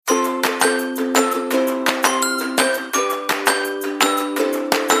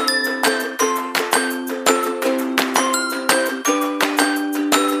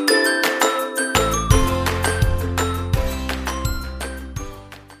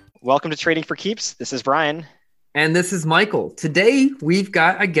Welcome to Trading for Keeps. This is Brian. And this is Michael. Today, we've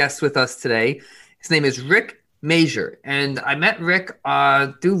got a guest with us today. His name is Rick Mazur. And I met Rick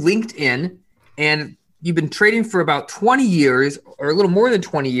through LinkedIn. And you've been trading for about 20 years or a little more than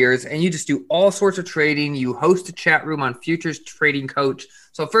 20 years. And you just do all sorts of trading. You host a chat room on Futures Trading Coach.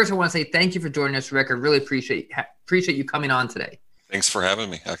 So first, I want to say thank you for joining us, Rick. I really appreciate you coming on today. Thanks for having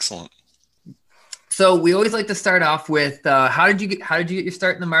me. Excellent. So we always like to start off with how did you get your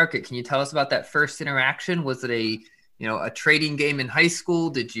start in the market? Can you tell us about that first interaction? Was it a trading game in high school?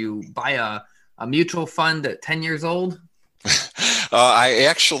 Did you buy a mutual fund at 10 years old?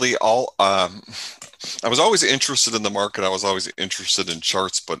 I was always interested in the market. I was always interested in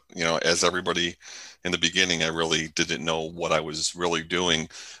charts, but as everybody in the beginning, I really didn't know what I was really doing.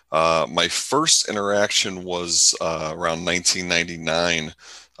 My first interaction was around 1999.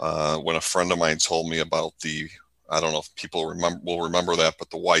 When a friend of mine told me about I don't know if people will remember that,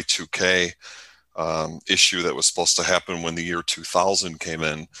 but the Y2K issue that was supposed to happen when the year 2000 came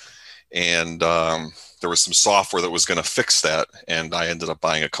in. And there was some software that was going to fix that. And I ended up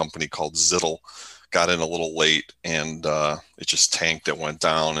buying a company called Zittel, got in a little late, and it just tanked. It went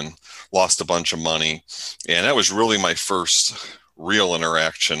down and lost a bunch of money. And that was really my first real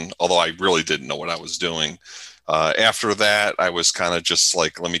interaction, although I really didn't know what I was doing. After that, I was kind of just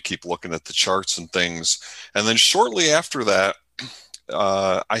like, let me keep looking at the charts and things. And then shortly after that,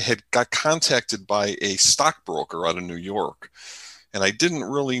 I had got contacted by a stockbroker out of New York. And I didn't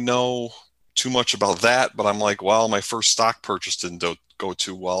really know too much about that, but I'm like, well, my first stock purchase didn't go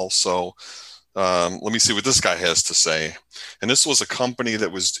too well. So let me see what this guy has to say. And this was a company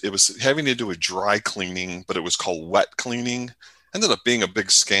it was having to do with dry cleaning, but it was called wet cleaning. Ended up being a big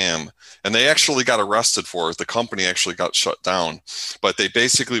scam, and they actually got arrested for it. The company actually got shut down, but they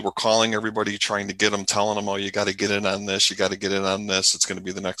basically were calling everybody, trying to get them, telling them, oh, you got to get in on this. You got to get in on this. It's going to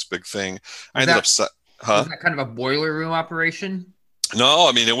be the next big thing. I ended up Was that kind of a boiler room operation? No,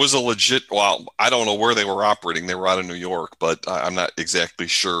 I mean, it was a legit, well, I don't know where they were operating. They were out of New York, but I'm not exactly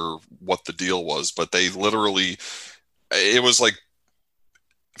sure what the deal was, but they literally, it was like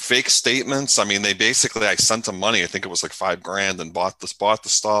fake statements. I mean, I sent them money. I think it was like $5,000 and bought the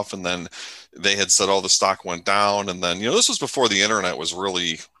stuff. And then they had said, oh, the stock went down. And then, this was before the internet was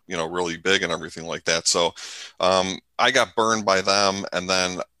really, really big and everything like that. So I got burned by them. And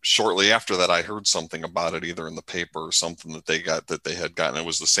then shortly after that, I heard something about it, either in the paper or something that they had gotten. It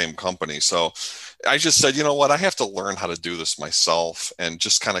was the same company. So I just said, you know what, I have to learn how to do this myself, and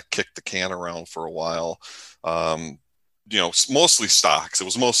just kind of kicked the can around for a while. Mostly stocks. It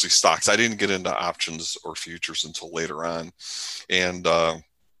was mostly stocks. I didn't get into options or futures until later on. And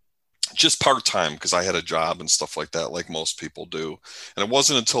just part-time, because I had a job and stuff like that, like most people do. And it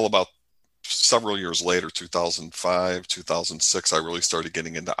wasn't until about several years later, 2005, 2006, I really started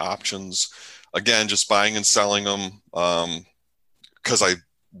getting into options. Again, just buying and selling them, because I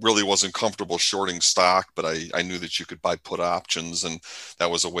really wasn't comfortable shorting stock, but I knew that you could buy put options, and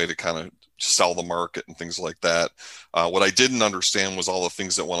that was a way to kind of sell the market and things like that. What I didn't understand was all the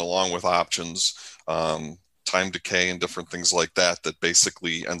things that went along with options, time decay and different things like that, that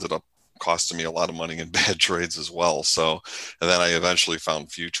basically ended up costing me a lot of money in bad trades as well. So, and then I eventually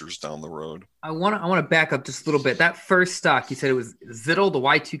found futures down the road. I want to back up just a little bit. That first stock, you said it was Zittel, the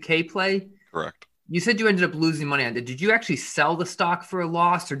Y2K play? Correct. You said you ended up losing money on it. Did you actually sell the stock for a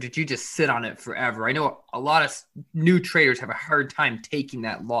loss, or did you just sit on it forever? I know a lot of new traders have a hard time taking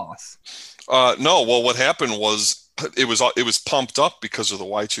that loss. No. Well, what happened was it was pumped up because of the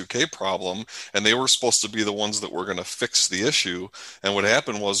Y2K problem, and they were supposed to be the ones that were going to fix the issue. And what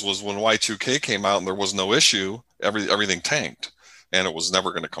happened was when Y2K came out and there was no issue, everything tanked, and it was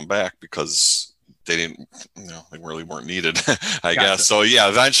never going to come back because they really weren't needed, I guess. So yeah,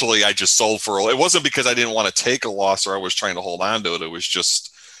 eventually I just sold it wasn't because I didn't want to take a loss or I was trying to hold on to it. It was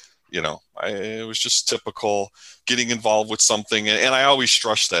just, it was just typical getting involved with something. And I always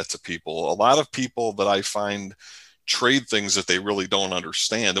stress that to people. A lot of people that I find trade things that they really don't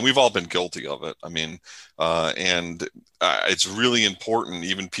understand. And we've all been guilty of it. I mean, it's really important.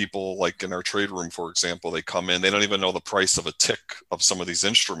 Even people like in our trade room, for example, they come in, they don't even know the price of a tick of some of these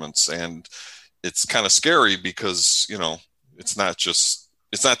instruments. And it's kind of scary because, it's not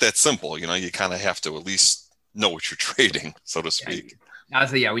that simple. You kind of have to at least know what you're trading, so to speak.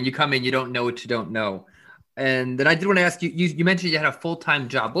 So when you come in, you don't know what you don't know. And then I did want to ask you, you mentioned you had a full-time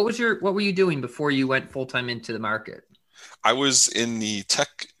job. What were you doing before you went full-time into the market? I was in the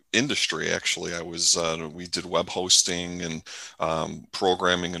tech industry. Actually, we did web hosting and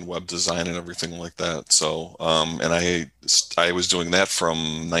programming and web design and everything like that. So, and I was doing that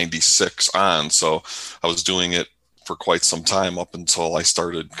from 96 on. So I was doing it for quite some time up until I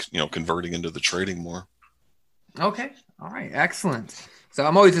started, converting into the trading more. Okay. All right. Excellent. So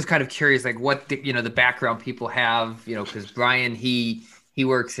I'm always just kind of curious, like what the background people have, because Brian he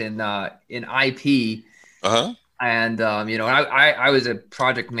works in IP, Uh-huh. and I was a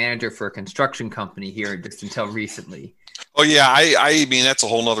project manager for a construction company here just until recently. Oh yeah, I mean that's a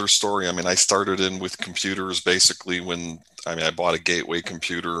whole nother story. I mean, I started in with computers basically I bought a gateway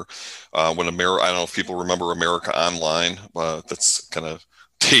computer when America. I don't know if people remember America Online. That's kind of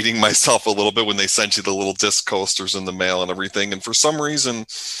dating myself a little bit when they sent you the little disc coasters in the mail and everything. And for some reason,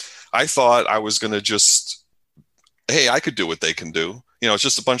 I thought I was going to just, hey, I could do what they can do. It's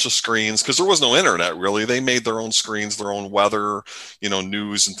just a bunch of screens because there was no internet really. They made their own screens, their own weather,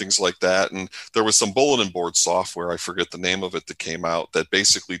 news and things like that. And there was some bulletin board software, I forget the name of it, that came out that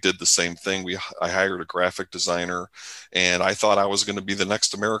basically did the same thing. I hired a graphic designer, and I thought I was going to be the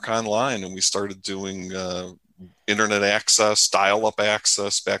next America Online, and we started doing internet access, dial-up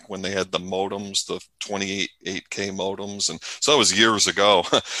access back when they had the modems, the 28K modems, and so that was years ago.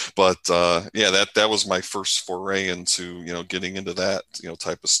 But yeah, that was my first foray into getting into that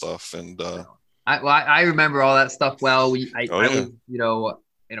type of stuff. And I remember all that stuff well. oh I yeah, was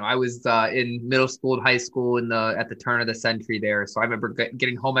I was in middle school and high school at the turn of the century there. So I remember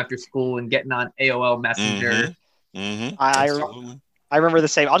getting home after school and getting on AOL Messenger. I absolutely. I remember the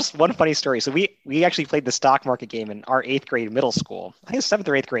same. One funny story. So we actually played the stock market game in our 8th grade middle school. I think it was 7th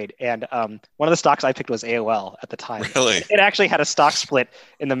or 8th grade. And one of the stocks I picked was AOL at the time. Really? It actually had a stock split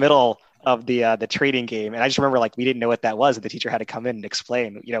in the middle of the trading game. And I just remember we didn't know what that was, and the teacher had to come in and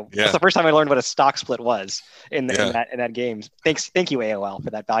explain. That's the first time I learned what a stock split was in that game. Thank you AOL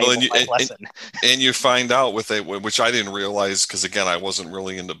for that valuable lesson. And you find out which I didn't realize because again I wasn't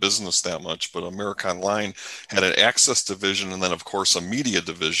really into business that much, but America Online had an access division and then of course a media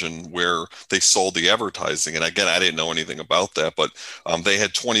division where they sold the advertising. And again, I didn't know anything about that, but they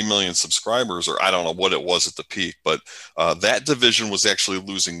had 20 million subscribers, or I don't know what it was at the peak, but that division was actually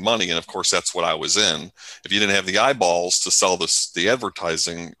losing money. And of course, that's what I was in. If you didn't have the eyeballs to sell the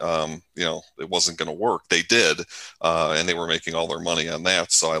advertising, it wasn't going to work. They did, and they were making all their money on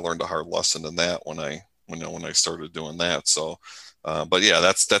that. So I learned a hard lesson in that when I started doing that. So, but yeah,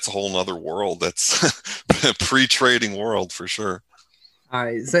 that's a whole nother world. That's a pre-trading world for sure. All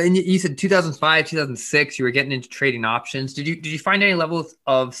right. So, and you said 2005, 2006, you were getting into trading options. Did you find any level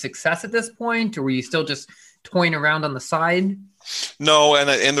of success at this point, or were you still just toying around on the side? No,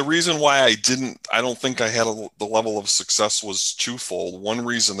 and the reason why I don't think I had the level of success was twofold. One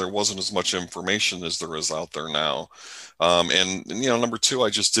reason, there wasn't as much information as there is out there now, and number two, I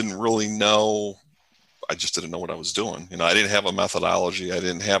just didn't really know. I just didn't know what I was doing. I didn't have a methodology.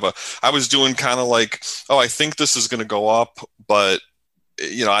 I was doing kind of like, oh, I think this is going to go up, but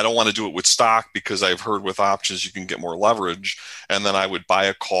I don't want to do it with stock because I've heard with options you can get more leverage. And then I would buy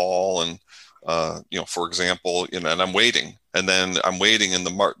a call and, for example, and I'm waiting. And then I'm waiting and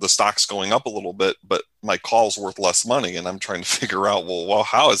the stock's going up a little bit, but my call's worth less money. And I'm trying to figure out, well,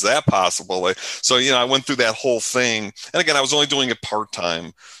 how is that possible? So, I went through that whole thing. And again, I was only doing it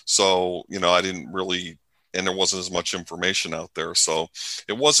part-time. So, I didn't really, and there wasn't as much information out there. So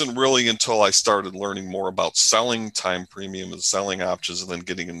it wasn't really until I started learning more about selling time premium and selling options and then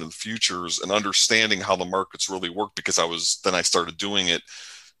getting into the futures and understanding how the markets really work, because I started doing it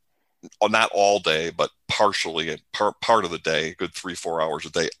not all day, but partially part of the day, good 3-4 hours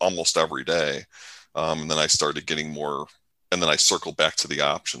a day, almost every day. And then I started getting more, and then I circled back to the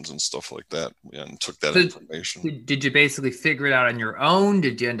options and stuff like that and took that information. Did you basically figure it out on your own?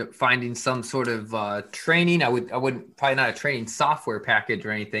 Did you end up finding some sort of training? I would probably not a training software package or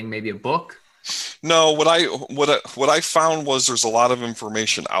anything, maybe a book. No, what I found was there's a lot of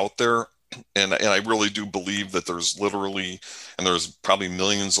information out there. And I really do believe that there's probably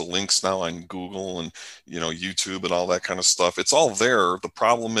millions of links now on Google and, YouTube and all that kind of stuff. It's all there. The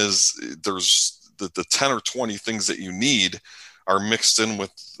problem is there's the 10 or 20 things that you need are mixed in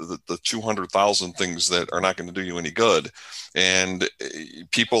with the 200,000 things that are not going to do you any good. And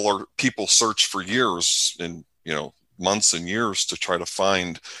people search for years and, months and years to try to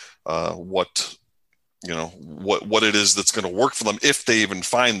find what it is that's going to work for them, if they even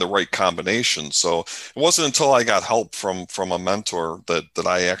find the right combination. So it wasn't until I got help from a mentor that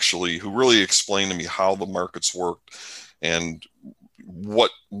I actually, who really explained to me how the markets worked and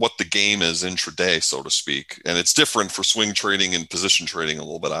what the game is intraday, so to speak. And it's different for swing trading and position trading a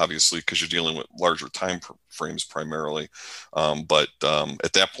little bit, obviously, because you're dealing with larger time frames primarily. But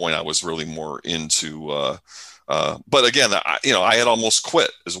at that point, I was really more into, but again, I had almost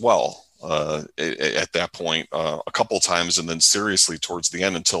quit as well. At that point, a couple of times, and then seriously towards the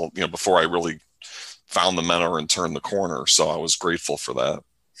end, until before I really found the mentor and turned the corner. So I was grateful for that.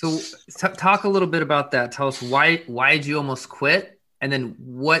 So talk a little bit about that. Tell us why did you almost quit? And then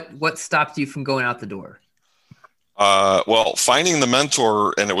what stopped you from going out the door? Well, finding the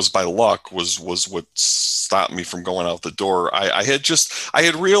mentor, and it was by luck, was what stopped me from going out the door. I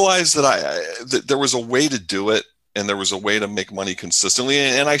had realized that there was a way to do it, and there was a way to make money consistently.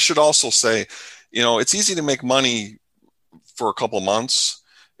 And I should also say, it's easy to make money for a couple months.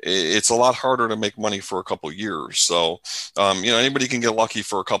 It's a lot harder to make money for a couple of years. So, anybody can get lucky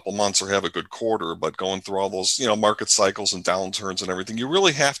for a couple months or have a good quarter, but going through all those, market cycles and downturns and everything, you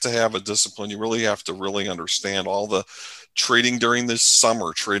really have to have a discipline. You really have to really understand all the trading during this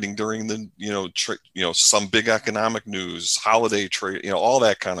summer, trading during the, some big economic news, holiday trade, all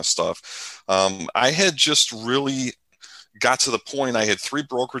that kind of stuff. I had just really got to the point. I had 3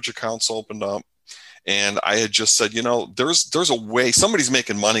 brokerage accounts opened up. And I had just said, there's a way. Somebody's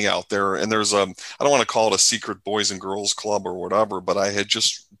making money out there, and there's I don't want to call it a secret boys and girls club or whatever, but I had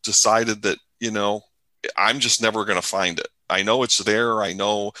just decided that, I'm just never going to find it. I know it's there. I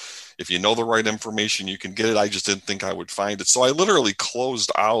know if you know the right information, you can get it. I just didn't think I would find it. So I literally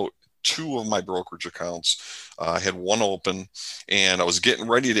closed out 2 of my brokerage accounts. I had 1 open, and I was getting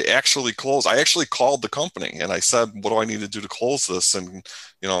ready to actually close. I actually called the company and I said, what do I need to do to close this? And,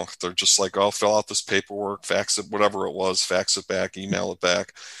 they're just like, oh, fill out this paperwork, fax it, whatever it was, fax it back, email it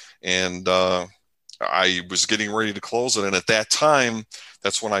back. And I was getting ready to close it. And at that time,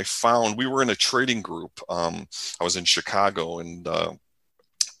 that's when I found, we were in a trading group. I was in Chicago, and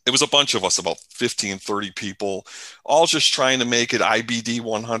it was a bunch of us, about 15, 30 people, all just trying to make it IBD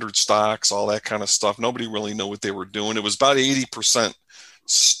 100 stocks, all that kind of stuff. Nobody really knew what they were doing. It was about 80%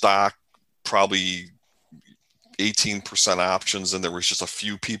 stock, probably 18% options. And there was just a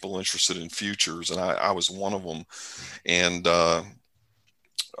few people interested in futures. And I was one of them. And a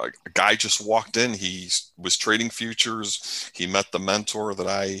guy just walked in. He was trading futures. He met the mentor that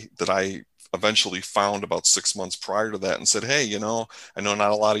I eventually found about 6 months prior to that, and said, hey, I know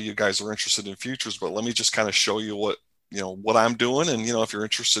not a lot of you guys are interested in futures, but let me just kind of show you what I'm doing. And, if you're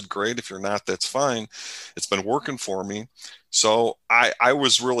interested, great. If you're not, that's fine. It's been working for me. So I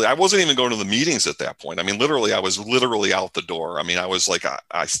wasn't even going to the meetings at that point. I mean, I was literally out the door. I mean, I was like,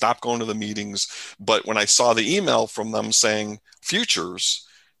 I stopped going to the meetings, but when I saw the email from them saying futures,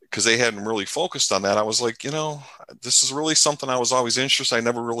 because they hadn't really focused on that, I was like, this is really something I was always interested. I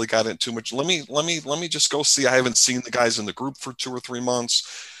never really got into too much. Let me just go see. I haven't seen the guys in the group for 2 or 3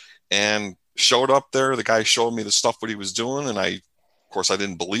 months, and showed up there. The guy showed me the stuff, what he was doing. And of course, I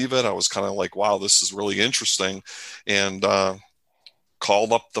didn't believe it. I was kind of like, wow, this is really interesting. And,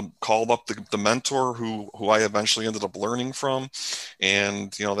 called up the mentor who I eventually ended up learning from.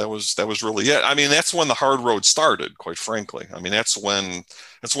 And, that was really it. I mean, that's when the hard road started, quite frankly. I mean, that's when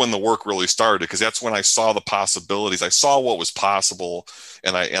the work really started, because that's when I saw the possibilities. I saw what was possible,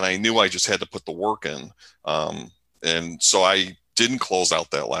 and I knew I just had to put the work in. And so I didn't close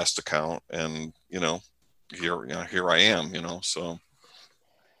out that last account, and, here I am, so.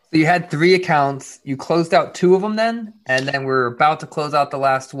 So you had 3 accounts. You closed out 2 of them then, and then we're about to close out the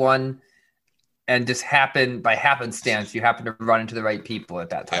last one, and just by happenstance, you happened to run into the right people at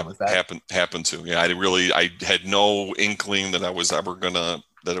that time. Was that happened to? Yeah, I had no inkling that I was ever gonna.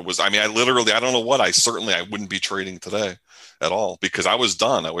 That it was. I mean, I don't know what. I wouldn't be trading today at all, because I was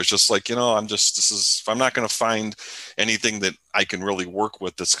done. I was just like, if I'm not going to find anything that I can really work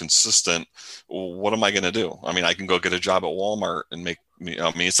with that's consistent, what am I going to do? I mean, I can go get a job at Walmart and make.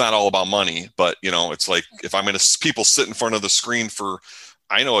 I mean, it's not all about money, but it's like, if I'm going to people sit in front of the screen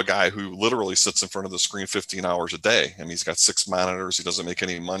I know a guy who literally sits in front of the screen 15 hours a day. I mean, he's got 6 monitors. He doesn't make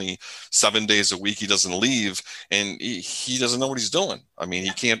any money. 7 days a week, he doesn't leave, and he doesn't know what he's doing. I mean, he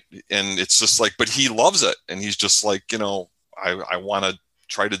can't, and it's just like, but he loves it. And he's just like, I want to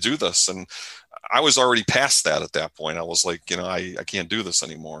try to do this. And I was already past that at that point. I was like, I can't do this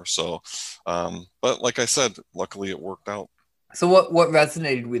anymore. So, but like I said, luckily it worked out. So what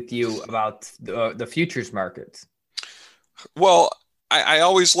resonated with you about the futures markets? Well, I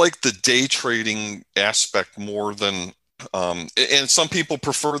always like the day trading aspect more than, and some people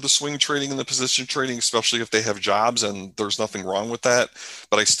prefer the swing trading and the position trading, especially if they have jobs, and there's nothing wrong with that.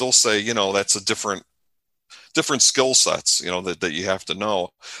 But I still say, that's a different skill sets, that you have to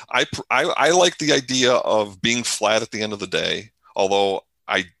know. I like the idea of being flat at the end of the day, although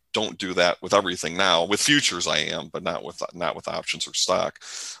I don't do that with everything now. With futures I am, but not with options or stock,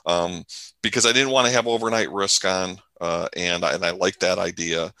 because I didn't want to have overnight risk on, and I liked that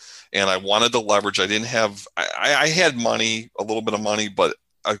idea, and I wanted to leverage. I didn't have, I had money, a little bit of money, but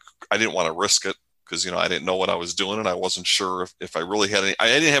I didn't want to risk it, because, I didn't know what I was doing, and I wasn't sure if I really had any. I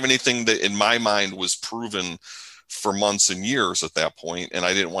didn't have anything that in my mind was proven for months and years at that point, and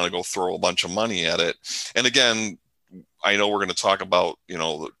I didn't want to go throw a bunch of money at it. And again, I know we're going to talk about,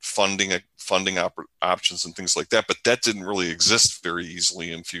 funding options and things like that, but that didn't really exist very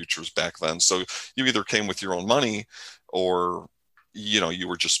easily in futures back then. So you either came with your own money, or, you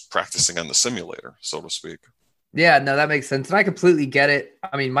were just practicing on the simulator, so to speak. Yeah, no, that makes sense. And I completely get it.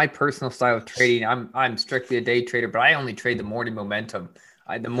 I mean, my personal style of trading, I'm strictly a day trader, but I only trade the morning momentum.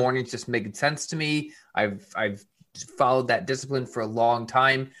 The mornings just make sense to me. I've followed that discipline for a long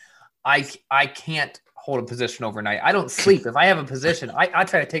time. I can't hold a position overnight. I don't sleep. If I have a position, I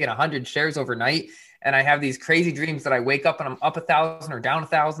try to take in 100 shares overnight, and I have these crazy dreams that I wake up and I'm up 1,000 or down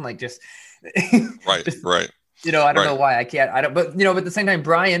 1,000, like just right. I don't know why I can't. But at the same time,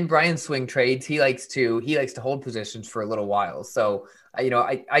 Brian swing trades. He likes to hold positions for a little while. So I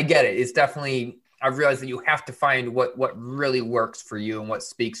get it. It's definitely, I've realized that you have to find what really works for you and what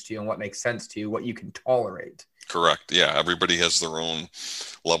speaks to you and what makes sense to you, what you can tolerate. Correct. Yeah. Everybody has their own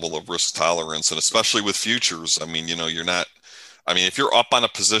level of risk tolerance. And especially with futures, I mean, if you're up on a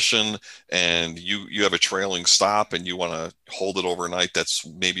position and you have a trailing stop and you want to hold it overnight, that's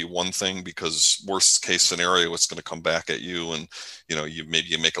maybe one thing, because worst case scenario, it's going to come back at you, and you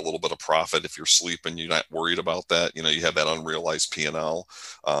make a little bit of profit if you're sleeping. You're not worried about that. You have that unrealized P&L.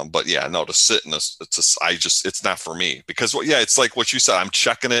 But yeah, no, to sit in it's not for me, because it's like what you said. I'm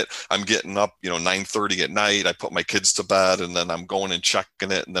checking it. I'm getting up 9:30 at night. I put my kids to bed, and then I'm going and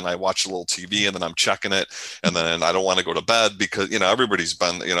checking it, and then I watch a little TV, and then I'm checking it, and then I don't want to go to bed because everybody's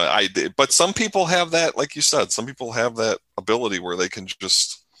been but some people have that, like you said, some people have that ability where they can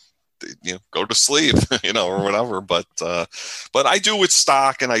just go to sleep or whatever, but I do with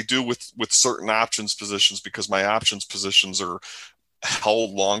stock, and I do with certain options positions, because my options positions are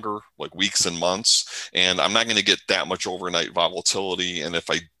held longer, like weeks and months, and I'm not going to get that much overnight volatility. And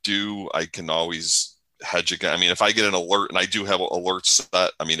if I do, I can always hedge again. I mean, if I get an alert, and I do have alerts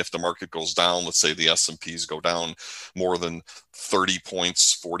set, if the market goes down, let's say the S&Ps go down more than 30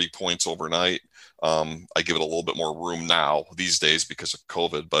 points, 40 points overnight, I give it a little bit more room now these days because of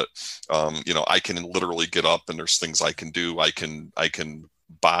COVID, but I can literally get up, and there's things I can do. I can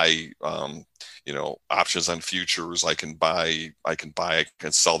buy options on futures. I can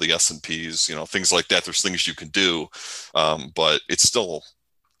sell the S&Ps, things like that. There's things you can do, but it's still,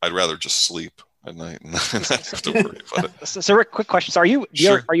 I'd rather just sleep at night and not have to worry about it. So Rick, quick question. So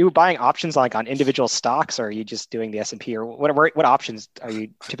Sure. are you buying options like on individual stocks, or are you just doing the S&P, or what options are you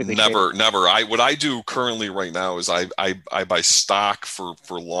typically Never. What I do currently right now is I buy stock for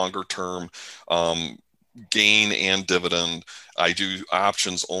longer term gain and dividend. I do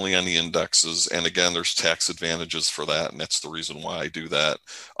options only on the indexes, and again, there's tax advantages for that, and that's the reason why I do that.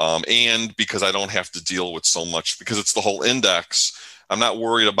 And because I don't have to deal with so much, because it's the whole index, I'm not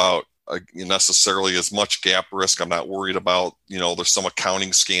worried about necessarily as much gap risk. I'm not worried about, there's some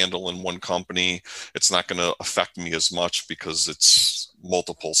accounting scandal in one company. It's not going to affect me as much because it's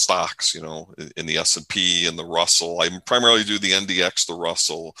multiple stocks, in the S&P and the Russell. I primarily do the NDX, the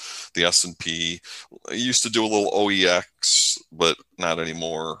Russell, the S&P. I used to do a little OEX, but not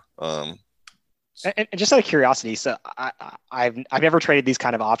anymore. And just out of curiosity, so I've never traded these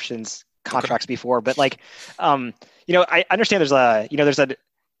kind of options contracts before, but I understand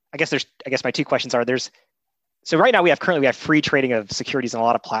I guess my two questions are, so right now we have free trading of securities on a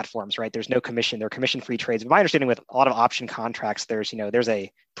lot of platforms, right? There's no commission, they're commission-free trades. But my understanding with a lot of option contracts, there's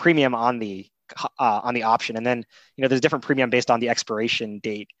a premium on the option, and then there's a different premium based on the expiration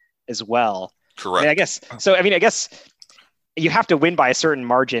date as well. Correct. I guess you have to win by a certain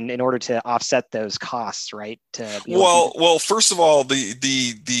margin in order to offset those costs, right? Well, first of all,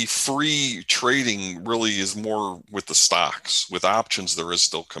 the free trading really is more with the stocks. With options, there is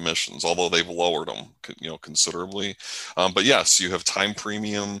still commissions, although they've lowered them, considerably. But yes, you have time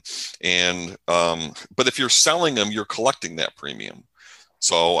premium, and but if you're selling them, you're collecting that premium.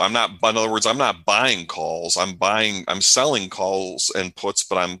 So in other words, I'm not buying calls. I'm selling calls and puts,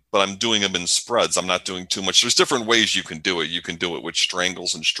 but I'm doing them in spreads. I'm not doing too much. There's different ways you can do it. You can do it with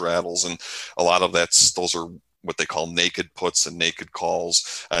strangles and straddles, and a lot of those are what they call naked puts and naked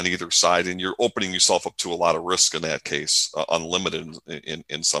calls on either side, and you're opening yourself up to a lot of risk in that case, unlimited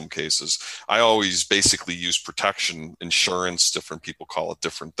in some cases. I always basically use protection insurance. Different people call it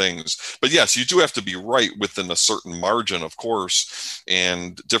different things, but yes, you do have to be right within a certain margin, of course,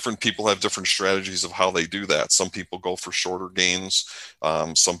 and different people have different strategies of how they do that. Some people go for shorter gains.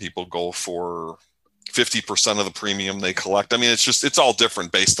 Some people go for 50% of the premium they collect. It's all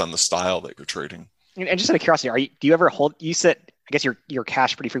different based on the style that you're trading. And just out of curiosity, do you ever hold? You said guess your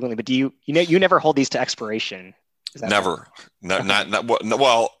cash pretty frequently, but you never hold these to expiration? Never. Not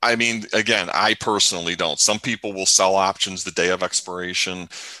well, I mean, again, I personally don't. Some people will sell options the day of expiration.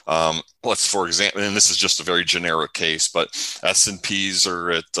 For example, and this is just a very generic case, but S&Ps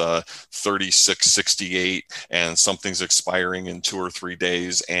are at 36.68 and something's expiring in 2 or 3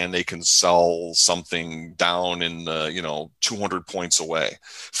 days, and they can sell something down in 200 points away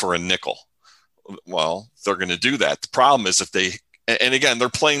for a nickel. Well, they're going to do that. The problem is and again, they're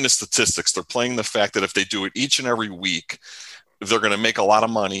playing the statistics. They're playing the fact that if they do it each and every week, they're going to make a lot of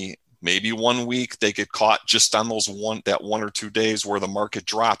money. Maybe 1 week they get caught just on that 1 or 2 days where the market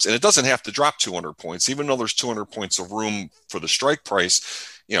drops. And it doesn't have to drop 200 points. Even though there's 200 points of room for the strike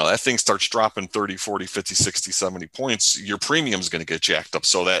price, that thing starts dropping 30, 40, 50, 60, 70 points. Your premium is going to get jacked up.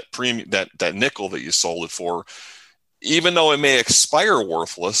 So that that nickel that you sold it for, even though it may expire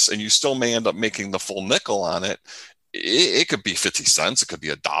worthless and you still may end up making the full nickel on it, it could be 50 cents. It could be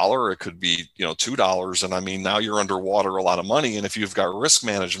 $1. It could be, $2. And I mean, now you're underwater a lot of money. And if you've got risk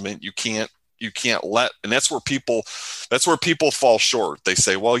management, you can't and that's where people fall short. They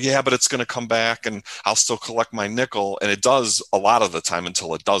say, well, yeah, but it's going to come back and I'll still collect my nickel. And it does a lot of the time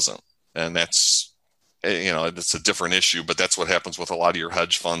until it doesn't. And that's, it's a different issue, but that's what happens with a lot of your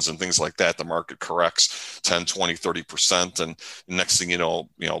hedge funds and things like that. The market corrects 10, 20, 30%. And next thing you know,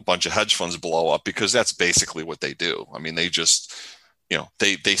 a bunch of hedge funds blow up because that's basically what they do. I mean, they just,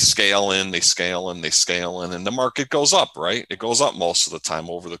 they scale in, and the market goes up, right? It goes up most of the time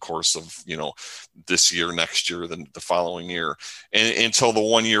over the course of, this year, next year, then the following year, and until the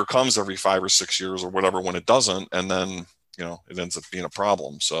 1 year comes every 5 or 6 years or whatever, when it doesn't. And then, it ends up being a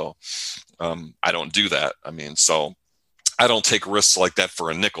problem. So I don't do that. I mean, so I don't take risks like that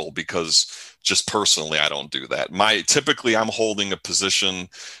for a nickel because just personally, I don't do that. Typically I'm holding a position.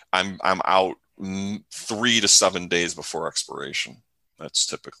 I'm out 3 to 7 days before expiration. That's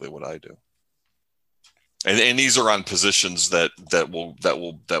typically what I do. And these are on positions that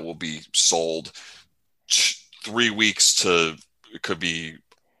will be sold 3 weeks to, it could be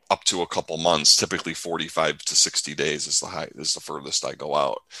up to a couple months. Typically 45 to 60 days is the furthest I go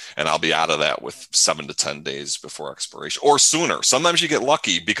out, and I'll be out of that with 7 to 10 days before expiration or sooner. Sometimes you get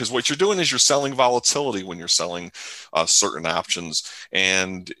lucky because what you're doing is you're selling volatility when you're selling certain options.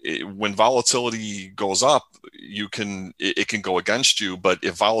 And when volatility goes up, it can go against you, but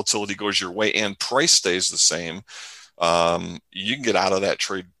if volatility goes your way and price stays the same, you can get out of that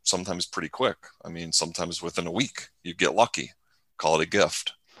trade sometimes pretty quick. I mean, sometimes within a week, you get lucky. Call it a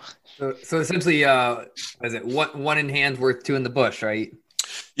gift. So essentially, is it one in hand worth two in the bush, right?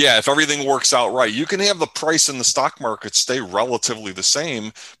 Yeah, if everything works out right, you can have the price in the stock market stay relatively the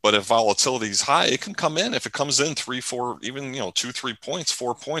same, but if volatility is high, it can come in. If it comes in 3, 4, even 2, 3 points,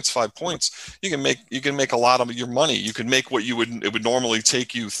 4 points, 5 points, you can make a lot of your money. You can make what it would normally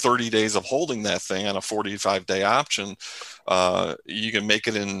take you 30 days of holding that thing on a 45-day option. You can make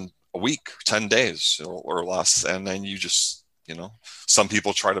it in a week, 10 days or less, and then you just. Some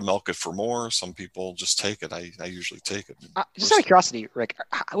people try to milk it for more. Some people just take it. I usually take it. Just out of curiosity, Rick,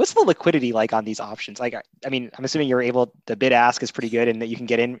 what's the liquidity like on these options? Like, I mean, I'm assuming the bid ask is pretty good and that you can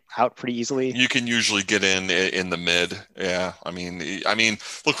get out pretty easily. You can usually get in the mid. Yeah. I mean,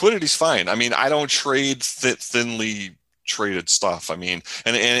 liquidity's fine. I mean, I don't trade thinly traded stuff. I mean,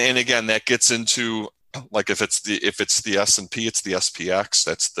 and again, that gets into, like if it's the S&P, it's the SPX.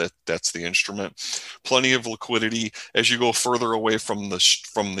 That's the instrument. Plenty of liquidity. As you go further away from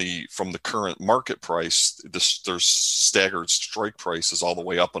the current market price, there's staggered strike prices all the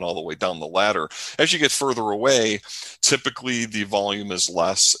way up and all the way down the ladder. As you get further away, typically the volume is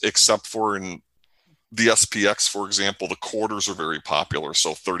less, except for in the SPX, for example. The quarters are very popular.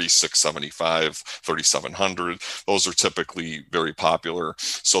 So 3675, 3700, those are typically very popular.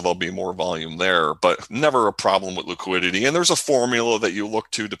 So there'll be more volume there, but never a problem with liquidity. And there's a formula that you look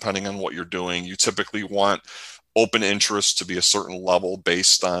to depending on what you're doing. You typically want open interest to be a certain level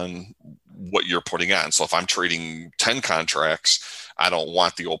based on what you're putting on. So if I'm trading 10 contracts, I don't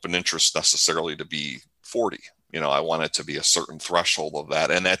want the open interest necessarily to be 40. I want it to be a certain threshold of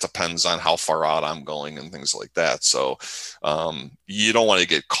that. And that depends on how far out I'm going and things like that. So you don't want to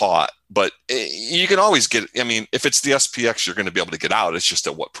get caught, but you can always if it's the SPX, you're going to be able to get out. It's just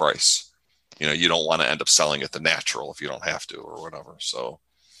at what price. You don't want to end up selling at the natural if you don't have to or whatever. So,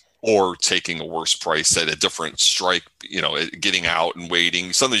 or taking a worse price at a different strike, getting out and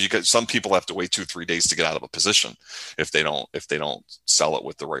waiting. Some people have to wait 2-3 days to get out of a position if they don't sell it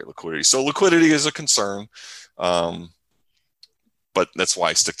with the right liquidity. So liquidity is a concern. But that's why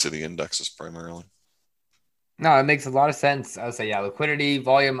I stick to the indexes primarily. No, it makes a lot of sense. I would say, yeah, liquidity,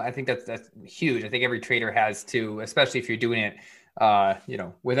 volume. I think that's huge. I think every trader has to, especially if you're doing it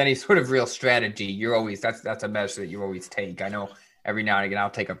with any sort of real strategy, you're always, that's a measure that you always take. I know every now and again, I'll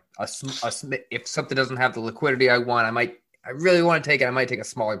take if something doesn't have the liquidity I want, I really want to take it. I might take a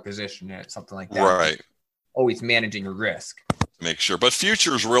smaller position in it, something like that. Right. Always managing your risk. Make sure, but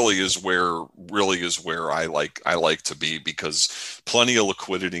futures really is where I like to be, because plenty of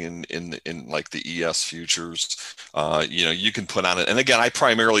liquidity in like the ES futures. You can put on it, and again,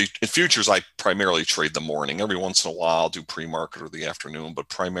 in futures I primarily trade the morning. Every once in a while I'll do pre-market or the afternoon, but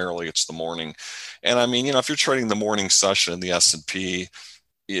primarily it's the morning. And I mean, if you're trading the morning session in the S&P,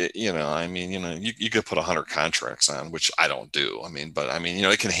 you could put 100 contracts on, which I don't do.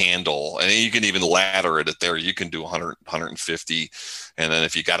 It can handle, and you can even ladder it at there. You can do 100, 150. And then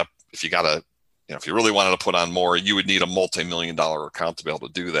if you really wanted to put on more, you would need a multi-million-dollar account to be able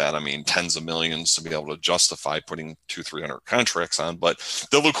to do that. Tens of millions to be able to justify putting 200-300 contracts on, but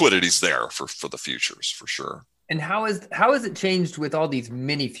the liquidity's there for the futures for sure. And how has it changed with all these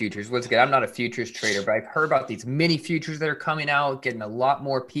mini futures? Once again, I'm not a futures trader, but I've heard about these mini futures that are coming out, getting a lot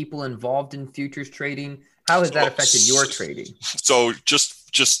more people involved in futures trading. How has that affected your trading? So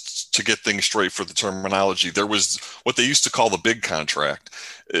just to get things straight for the terminology, there was what they used to call the big contract.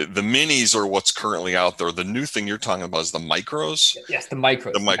 The minis are what's currently out there. The new thing you're talking about is the micros. Yes, the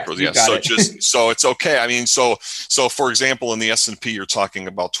micros. The micros, yes. So it's okay. So for example, in the S&P, you're talking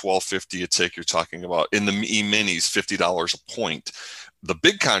about $12.50 a tick. You're talking about in the E-minis, $50 a point. The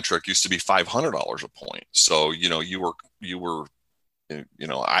big contract used to be $500 a point. So you were.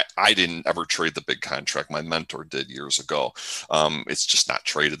 I didn't ever trade the big contract. My mentor did years ago. It's just not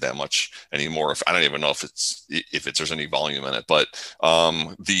traded that much anymore. I don't even know if there's any volume in it. But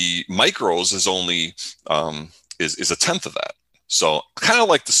the micros is only is a tenth of that. So kind of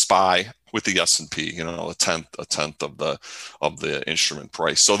like the SPY with the S&P, a tenth of the instrument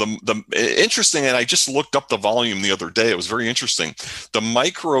price. So the interesting, and I just looked up the volume the other day. It was very interesting. The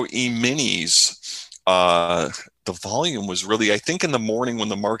micro E-minis. The volume was really, I think in the morning when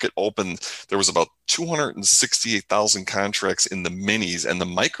the market opened, there was about 268,000 contracts in the minis, and the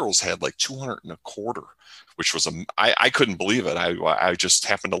micros had like 200 and a quarter, which was I couldn't believe it. I just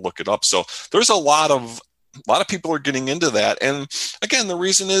happened to look it up. So there's a lot of people are getting into that, and again, the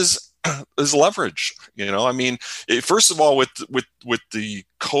reason is leverage. First of all, with the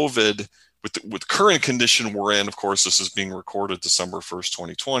COVID. With current condition we're in, of course, this is being recorded December 1st,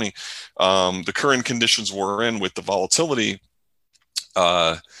 2020. The current conditions we're in with the volatility,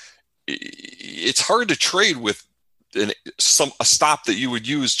 it's hard to trade with a stop that you would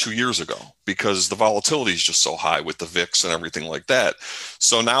use 2 years ago, because the volatility is just so high with the VIX and everything like that.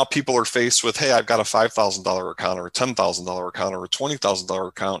 So now people are faced with, hey, I've got a $5,000 account or a $10,000 account or a $20,000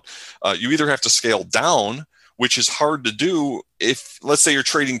 account. You either have to scale down, which is hard to do if, let's say, you're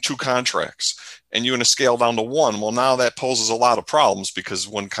trading 2 contracts and you want to scale down to 1. Well, now that poses a lot of problems, because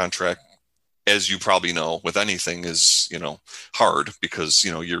one contract, as you probably know, with anything is, hard, because,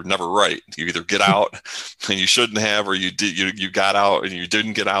 you're never right. You either get out and you shouldn't have, or you got out and you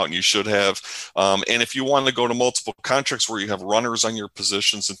didn't get out and you should have. And if you want to go to multiple contracts where you have runners on your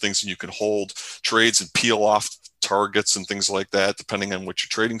positions and things, and you can hold trades and peel off targets and things like that, depending on what your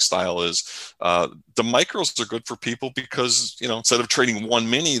trading style is, the micros are good for people, because instead of trading one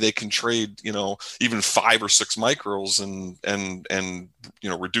mini, they can trade even 5 or 6 micros and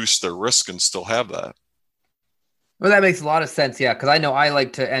reduce their risk and still have that. Well, that makes a lot of sense. Yeah, because I know I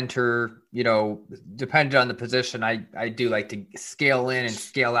like to enter, depending on the position, I do like to scale in and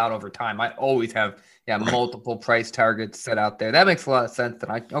scale out over time. I always have multiple price targets set out there. That makes a lot of sense.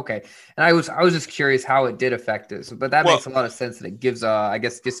 And I was just curious how it did affect this, but that makes a lot of sense that it gives, I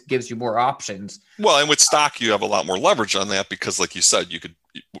guess, just gives you more options. Well, and with stock, you have a lot more leverage on that, because like you said, you could,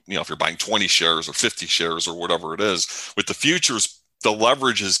 if you're buying 20 shares or 50 shares or whatever it is, with the futures, the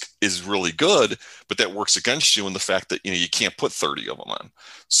leverage is really good, but that works against you in the fact that, you can't put 30 of them on.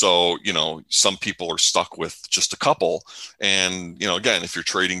 So, some people are stuck with just a couple. And, again, if you're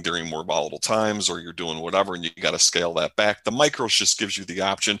trading during more volatile times, or you're doing whatever, and you got to scale that back, the micros just gives you the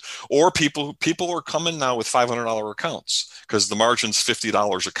option. Or people are coming now with $500 accounts, because the margin's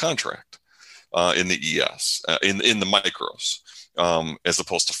 $50 a contract in the ES, in the micros, as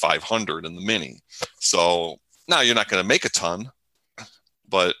opposed to 500 in the mini. So now you're not going to make a ton.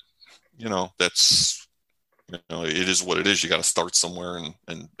 But, that's, it is what it is. You got to start somewhere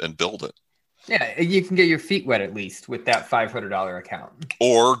and build it. Yeah, you can get your feet wet at least with that $500 account.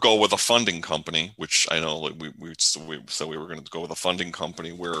 Or go with a funding company, which I know we said we were going to go with a funding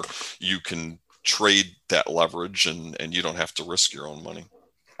company where you can trade that leverage and you don't have to risk your own money.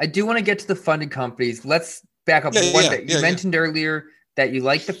 I do want to get to the funding companies. Let's back up one bit. You mentioned earlier that you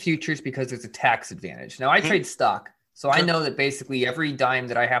like the futures because there's a tax advantage. Now, I trade stock. So I know that basically every dime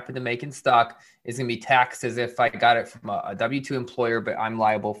that I happen to make in stock is going to be taxed as if I got it from a W-2 employer, but I'm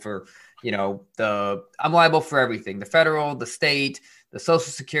liable for, I'm liable for everything, the federal, the state, the Social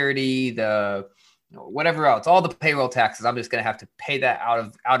Security, the whatever else, all the payroll taxes. I'm just going to have to pay that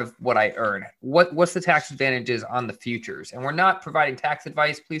out of what I earn. What's the tax advantages on the futures? And we're not providing tax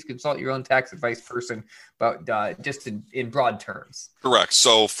advice. Please consult your own tax advice person, but just in broad terms. Correct.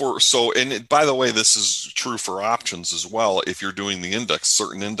 And by the way, this is true for options as well. If you're doing the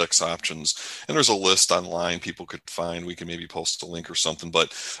certain index options, and there's a list online people could find, we can maybe post a link or something. But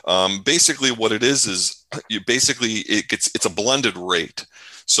basically, what it is it's a blended rate.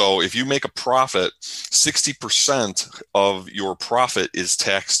 So if you make a profit, 60% of your profit is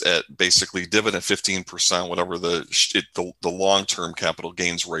taxed at basically dividend 15%, whatever the long-term capital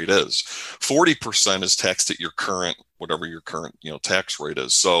gains rate is. 40% is taxed at whatever your current tax rate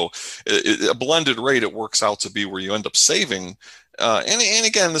is. So a blended rate, it works out to be where you end up saving. And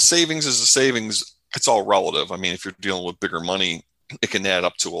again, the savings is the savings. It's all relative. I mean, if you're dealing with bigger money, it can add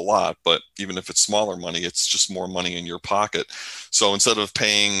up to a lot, but even if it's smaller money, it's just more money in your pocket. So instead of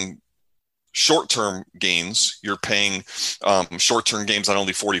paying short-term gains, you're paying short-term gains on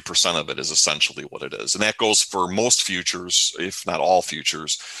only 40% of it is essentially what it is. And that goes for most futures, if not all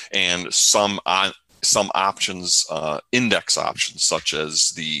futures, and some options, index options, such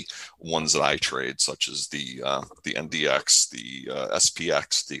as the ones that I trade, such as the NDX, the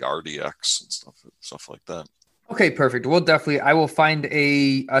SPX, the RDX, and stuff like that. Okay, perfect. I will find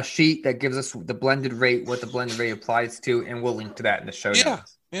a sheet that gives us the blended rate, what the blended rate applies to, and we'll link to that in the show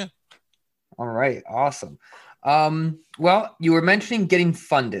notes. Yeah. All right. Awesome. Well, you were mentioning getting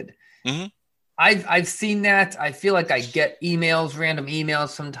funded. Mm-hmm. I've seen that. I feel like I get random emails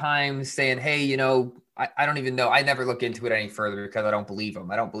sometimes saying, hey, I don't even know. I never look into it any further because I don't believe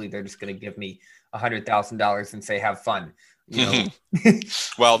them. I don't believe they're just going to give me $100,000 and say, have fun.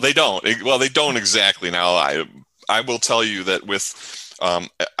 Well, they don't. They don't exactly. Now, I will tell you that with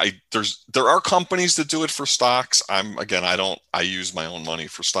there are companies that do it for stocks. I use my own money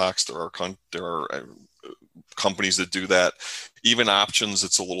for stocks. There are companies that do that. Even options,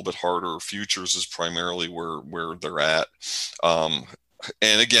 it's a little bit harder. Futures is primarily where they're at. And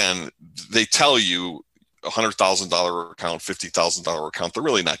again, they tell you $100,000 account, $50,000 account. They're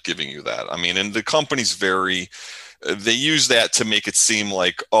really not giving you that. I mean, and the companies vary. They use that to make it seem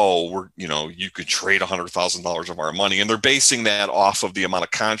like, you could trade $100,000 of our money. And they're basing that off of the amount of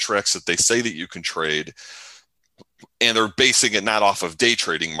contracts that they say that you can trade. And they're basing it not off of day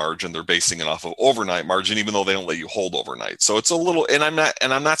trading margin. They're basing it off of overnight margin, even though they don't let you hold overnight. So it's a little, and I'm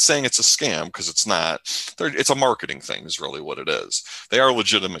not saying it's a scam, because it's not. It's a marketing thing is really what it is. They are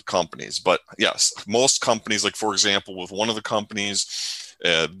legitimate companies. But yes, most companies, like for example, with one of the companies,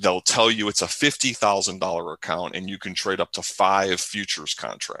 they'll tell you it's a $50,000 account and you can trade up to 5 futures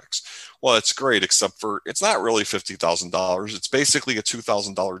contracts. Well, that's great, except for it's not really $50,000. It's basically a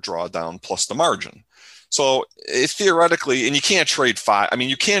 $2,000 drawdown plus the margin. So theoretically, and you can't trade 5. I mean,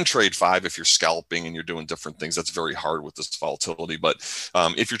 you can trade 5 if you're scalping and you're doing different things. That's very hard with this volatility. But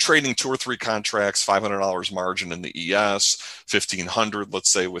if you're trading 2 or 3 contracts, $500 margin in the ES, $1,500,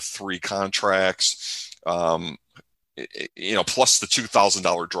 let's say, with 3 contracts, plus the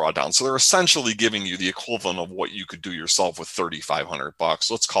 $2,000 drawdown. So they're essentially giving you the equivalent of what you could do yourself with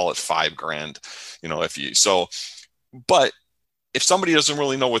 $3,500. Let's call it $5,000. But if somebody doesn't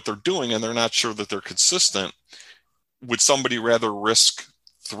really know what they're doing and they're not sure that they're consistent, would somebody rather risk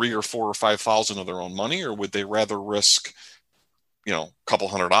 3 or 4 or 5,000 of their own money, or would they rather risk, a couple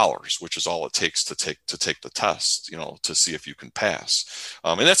 $100, which is all it takes to take the test, to see if you can pass.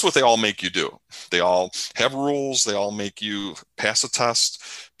 And that's what they all make you do. They all have rules. They all make you pass a test,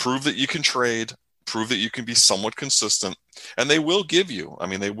 prove that you can trade, prove that you can be somewhat consistent, and they will give you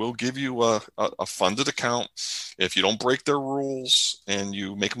a funded account. If you don't break their rules and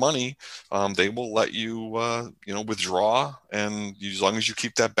you make money, they will let you, withdraw. And as long as you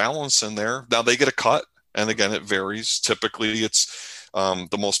keep that balance in there, now they get a cut. And again, it varies. Typically, it's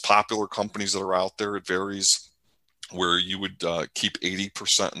the most popular companies that are out there. It varies, where you would keep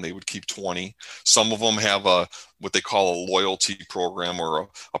 80% and they would keep 20. Some of them have what they call a loyalty program, or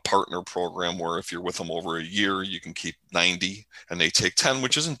a partner program, where if you're with them over a year, you can keep 90 and they take 10,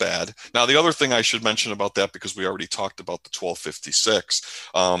 which isn't bad. Now, the other thing I should mention about that, because we already talked about the 1256,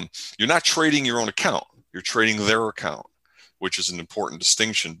 you're not trading your own account. You're trading their account, which is an important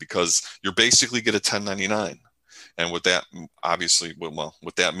distinction, because you're basically get a 1099. And what that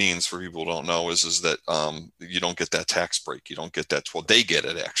what that means for people who don't know is that you don't get that tax break. You don't get that. Well, they get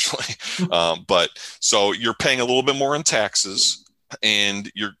it actually, but so you're paying a little bit more in taxes,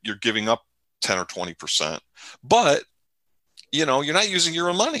 and you're giving up 10 or 20%. But, you're not using your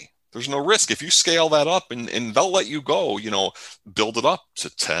own money. There's no risk. If you scale that up and they'll let you go, build it up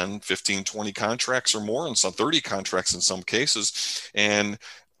to 10, 15, 20 contracts or more, and some 30 contracts in some cases. And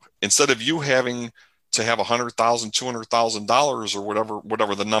instead of you having to have $100,000, $200,000 or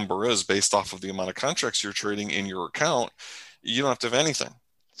whatever the number is based off of the amount of contracts you're trading in your account, you don't have to have anything.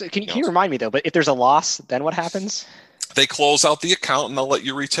 So can you remind me though, but if there's a loss, then what happens? They close out the account and they'll let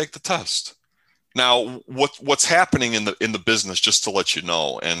you retake the test. Now, what's happening in the business, just to let you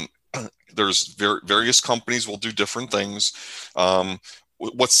know, and there's various companies will do different things.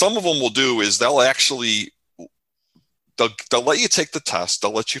 What some of them will do is they'll let you take the test.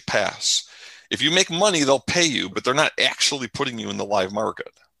 They'll let you pass. If you make money, they'll pay you, but they're not actually putting you in the live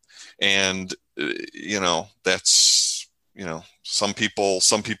market. And that's some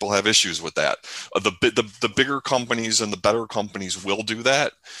people have issues with that. The bigger companies and the better companies will do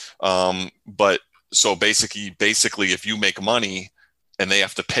that. But so basically, if you make money and they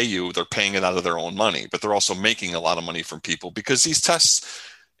have to pay you, they're paying it out of their own money, but they're also making a lot of money from people, because these tests,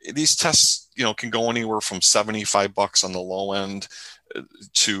 can go anywhere from $75 on the low end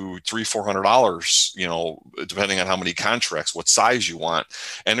to $300-$400, depending on how many contracts, what size you want.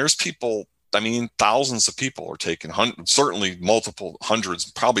 And there's people, thousands of people are taking, certainly multiple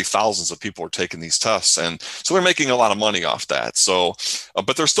hundreds, probably thousands of people are taking these tests. And so they're making a lot of money off that. So,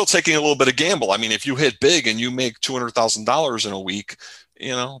 but they're still taking a little bit of gamble. If you hit big and you make $200,000 in a week,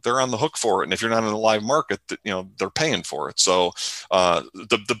 they're on the hook for it. And if you're not in the live market, they're paying for it. So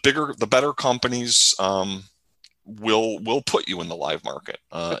the better companies will put you in the live market.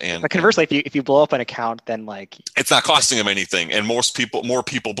 But conversely, if you blow up an account, then it's not costing them anything, and more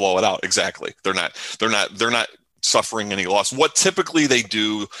people blow it out. Exactly, they're not suffering any loss. What typically they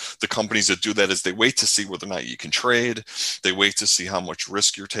do, the companies that do that, is they wait to see whether or not you can trade. They wait to see how much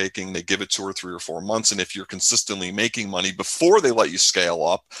risk you're taking. They give it 2 or 3 or 4 months, and if you're consistently making money before they let you scale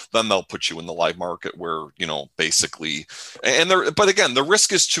up, then they'll put you in the live market where, basically, but again, the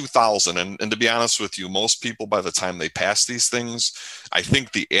risk is 2,000. And to be honest with you, most people, by the time they pass these things, I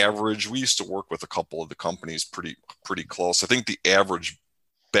think the average, we used to work with a couple of the companies pretty close. I think the average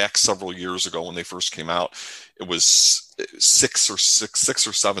back several years ago when they first came out, it was six or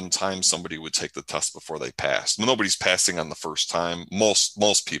seven times somebody would take the test before they passed. Nobody's passing on the first time.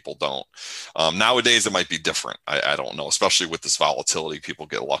 Most people don't. Nowadays it might be different. I don't know, especially with this volatility, people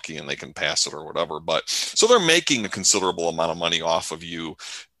get lucky and they can pass it or whatever. But so they're making a considerable amount of money off of you.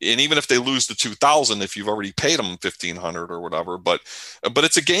 And even if they lose the 2,000, if you've already paid them 1,500 or whatever, but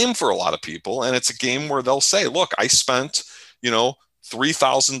it's a game for a lot of people. And it's a game where they'll say, look, I spent,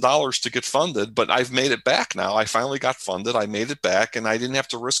 $3,000 to get funded, but I've made it back now. I finally got funded. I made it back, and I didn't have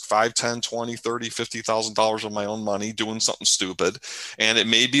to risk $5, $10, $20, $30, $50,000 of my own money doing something stupid. And it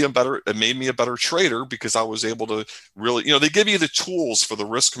made me a better trader, because I was able to really, they give you the tools for the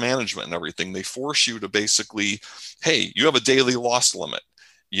risk management and everything. They force you to basically, hey, you have a daily loss limit.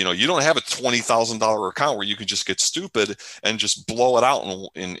 You don't have a $20,000 account where you can just get stupid and just blow it out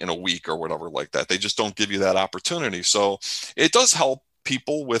in a week or whatever like that. They just don't give you that opportunity. So it does help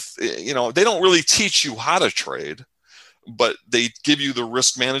people with, they don't really teach you how to trade, but they give you the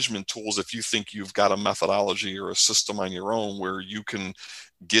risk management tools if you think you've got a methodology or a system on your own where you can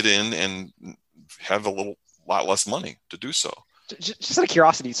get in and have a lot less money to do so. Just out of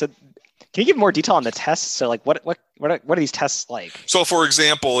curiosity, so can you give more detail on the tests? So what are these tests like? So for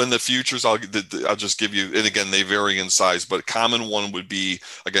example, in the futures, I'll just give you, and again, they vary in size, but a common one would be,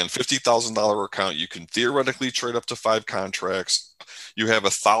 again, $50,000 account. You can theoretically trade up to 5 contracts. You have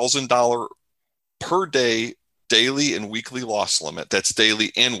 $1,000 per day, daily and weekly loss limit. That's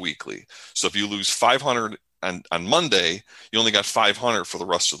daily and weekly. So if you lose 500 on Monday, you only got 500 for the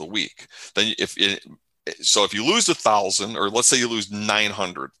rest of the week. Then if you lose 1,000, or let's say you lose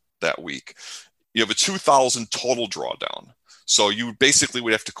 900 that week, you have a 2,000 total drawdown. So you basically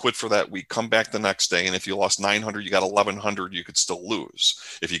would have to quit for that week, come back the next day, and if you lost 900, you got 1,100, you could still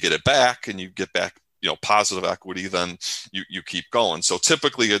lose. If you get it back and you get back, positive equity, then you keep going. So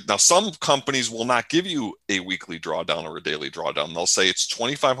typically, now some companies will not give you a weekly drawdown or a daily drawdown. They'll say it's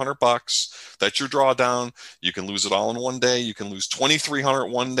 $2,500. That's your drawdown. You can lose it all in one day. You can lose 2,300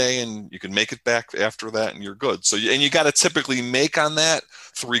 one day, and you can make it back after that, and you're good. So you got to typically make on that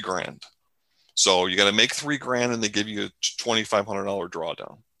 $3,000. So you got to make $3,000, and they give you a $2,500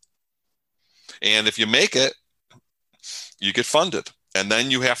 drawdown. And if you make it, you get funded. And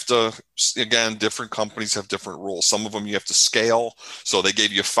then you have to, again, different companies have different rules. Some of them you have to scale. So they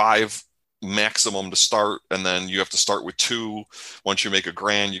gave you 5 maximum to start, and then you have to start with 2. Once you make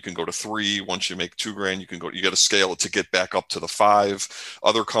 $1,000, you can go to 3. Once you make $2,000, you got to scale it to get back up to the 5.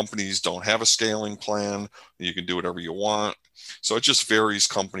 Other companies don't have a scaling plan. You can do whatever you want. So it just varies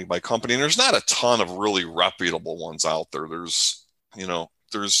company by company, and there's not a ton of really reputable ones out there. There's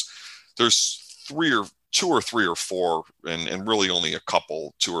there's 3 or 2 or 3 or 4, and really only a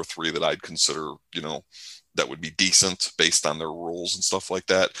couple, 2 or 3 that I'd consider, that would be decent based on their rules and stuff like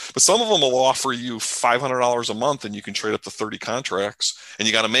that. But some of them will offer you $500 a month, and you can trade up to 30 contracts, and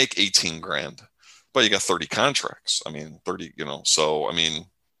you got to make 18 grand, but you got 30 contracts. I mean, 30, so, I mean,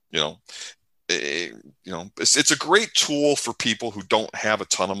 it's a great tool for people who don't have a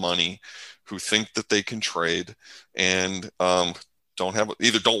ton of money, who think that they can trade, and,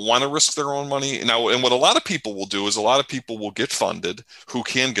 don't want to risk their own money. Now, and what a lot of people will do is a lot of people will get funded, who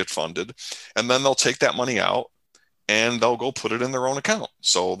can get funded, and then they'll take that money out and they'll go put it in their own account.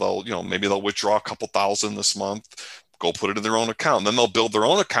 So maybe they'll withdraw a couple thousand this month, go put it in their own account. And then they'll build their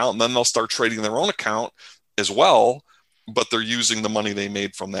own account, and then they'll start trading their own account as well. But they're using the money they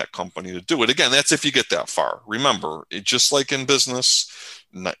made from that company to do it. Again, that's if you get that far. Remember, just like in business,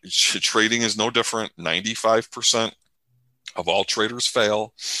 trading is no different. 95% of all traders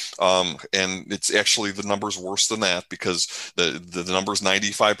fail, and it's actually, the number's worse than that, because the number's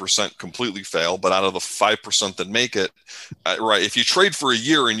 95% completely fail. But out of the 5% that make it, right, if you trade for a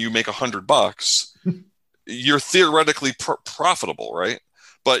year and you make $100, you're theoretically profitable, right?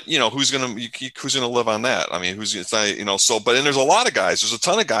 But who's gonna live on that? I mean, but and there's a lot of guys. There's a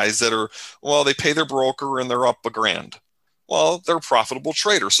ton of guys that are, well, they pay their broker and they're up $1,000. Well, they're a profitable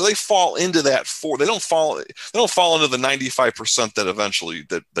trader, so they fall into that They don't fall into the 95% that eventually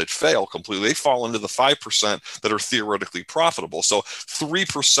that fail completely. They fall into the 5% that are theoretically profitable. So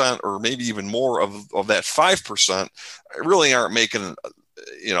 3% or maybe even more of that 5% really aren't making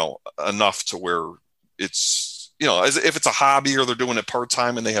enough to where it's, as if it's a hobby, or they're doing it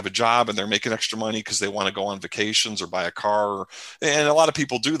part-time and they have a job and they're making extra money because they want to go on vacations or buy a car. And a lot of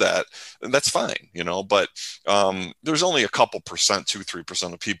people do that, and that's fine, but there's only a couple percent,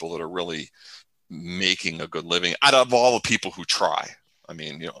 2-3% of people that are really making a good living out of all the people who try. I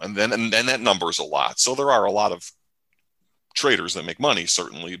mean, and that number is a lot. So there are a lot of traders that make money,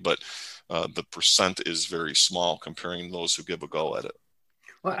 certainly, but the percent is very small comparing those who give a go at it.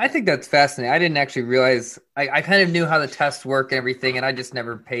 Well, I think that's fascinating. I didn't actually realize. I kind of knew how the tests work and everything, and I just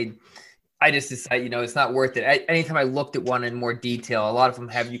never paid. I just decided, it's not worth it. Anytime I looked at one in more detail, a lot of them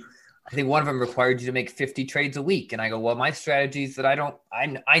have you. I think one of them required you to make 50 trades a week, and I go, well, my strategy is that I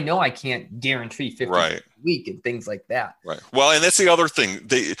know I can't guarantee 50 trades a week and things like that. Right. Well, and that's the other thing.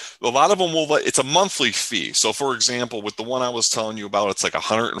 A lot of them it's a monthly fee. So, for example, with the one I was telling you about, it's like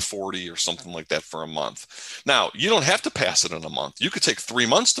 140 or something like that for a month. Now, you don't have to pass it in a month. You could take 3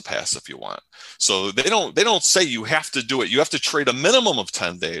 months to pass if you want. So they don't say you have to do it. You have to trade a minimum of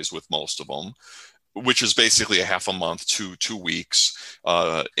 10 days with most of them, which is basically a half a month to 2 weeks.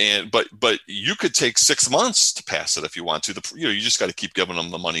 But you could take 6 months to pass it if you want to. You just got to keep giving them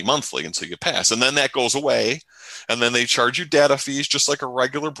the money monthly until you pass. And then that goes away. And then they charge you data fees just like a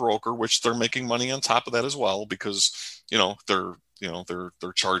regular broker, which they're making money on top of that as well, because, they're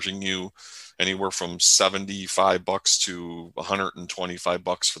charging you anywhere from $75 to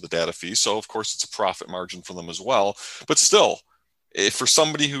 $125 for the data fee. So of course it's a profit margin for them as well. But still, if for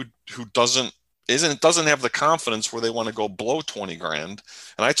somebody who doesn't have the confidence where they want to go below 20 grand.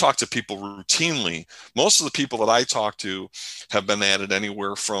 And I talk to people routinely. Most of the people that I talk to have been at it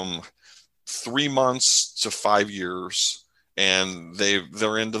anywhere from 3 months to 5 years, and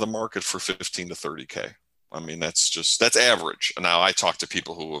they're into the market for 15 to 30K. I mean, that's average. Now I talk to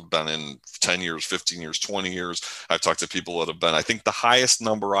people who have been in 10 years, 15 years, 20 years. I've talked to people that have been, I think the highest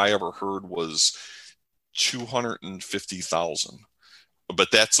number I ever heard was 250,000,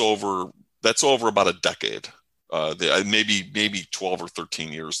 but that's over about a decade. Maybe 12 or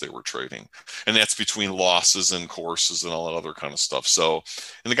 13 years they were trading, and that's between losses and courses and all that other kind of stuff. So,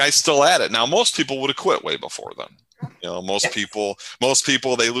 and the guy's still at it. Now, most people would have quit way before then. Most people,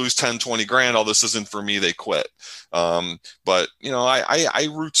 they lose 10, 20 grand. Oh, this isn't for me. They quit. But I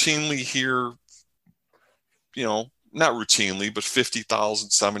routinely hear, not routinely, but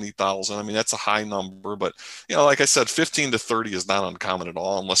 50,000, 70,000. I mean, that's a high number, but like I said, 15 to 30 is not uncommon at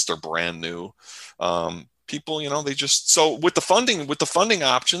all, unless they're brand new. people, they just, so with the funding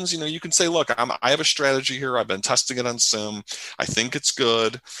options, you can say, look, I have a strategy here. I've been testing it on sim. I think it's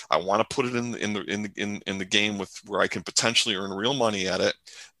good. I want to put it in the game with where I can potentially earn real money at it,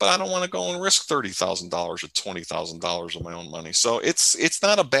 but I don't want to go and risk $30,000 or $20,000 of my own money. So it's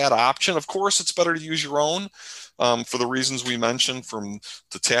not a bad option. Of course, it's better to use your own. For the reasons we mentioned, from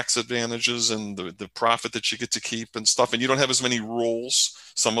the tax advantages and the profit that you get to keep and stuff. And you don't have as many rules.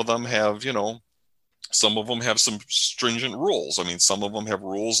 Some of them have, some of them have some stringent rules. I mean, some of them have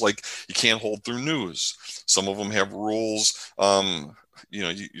rules like you can't hold through news. Some of them have rules,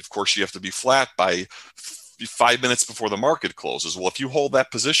 of course, you have to be flat by 5 minutes before the market closes. Well, if you hold that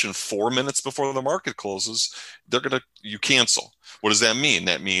position 4 minutes before the market closes, you cancel. What does that mean?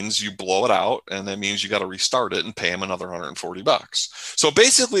 That means you blow it out, and that means you got to restart it and pay them another $140. So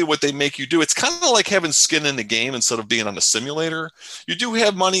basically what they make you do, it's kind of like having skin in the game instead of being on a simulator. You do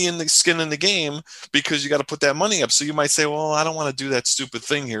have money in the skin in the game because you got to put that money up. So you might say, well, I don't want to do that stupid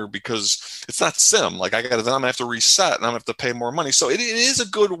thing here because it's not sim. Like I'm going to have to reset and I'm going to have to pay more money. So it is a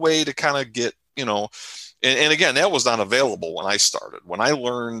good way to kind of get, and again, that was not available when I started. When I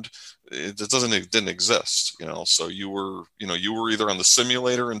learned, it didn't exist, So you were either on the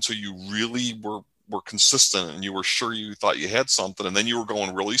simulator until you really were consistent and you were sure you thought you had something, and then you were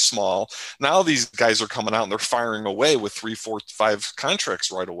going really small. Now these guys are coming out and they're firing away with 3, 4, 5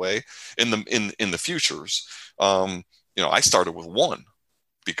 contracts right away in the futures. I started with one.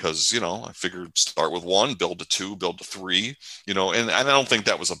 Because, I figured start with one, build to 2, build to 3, and I don't think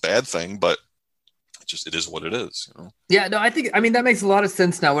that was a bad thing, but it is what it is. Yeah, no, I that makes a lot of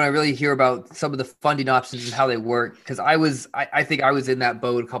sense now when I really hear about some of the funding options and how they work. Because I think I was in that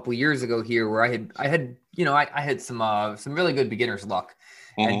boat a couple of years ago here where I had some really good beginner's luck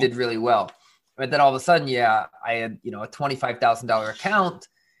and did really well. But then all of a sudden, I had, a $25,000 account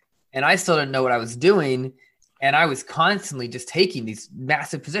and I still didn't know what I was doing. And I was constantly just taking these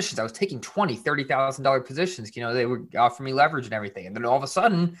massive positions. I was taking $20,000, $30,000 positions. They were offering me leverage and everything. And then all of a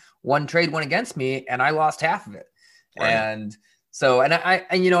sudden, one trade went against me, and I lost half of it. Right. And so,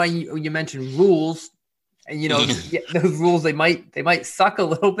 you mentioned rules, and those rules they might suck a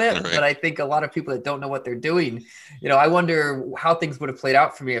little bit, right. But I think a lot of people that don't know what they're doing, I wonder how things would have played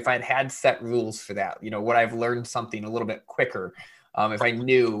out for me if I'd had set rules for that. Would I've learned something a little bit quicker? If I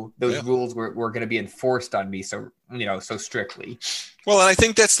knew those rules were going to be enforced on me so strictly. Well, and I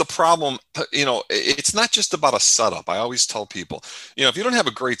think that's the problem. It's not just about a setup. I always tell people, if you don't have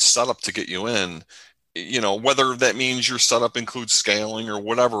a great setup to get you in, whether that means your setup includes scaling or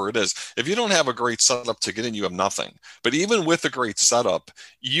whatever it is, if you don't have a great setup to get in, you have nothing. But even with a great setup,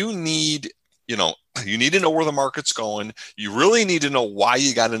 you need to know where the market's going. You really need to know why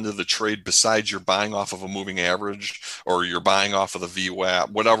you got into the trade besides you're buying off of a moving average or you're buying off of the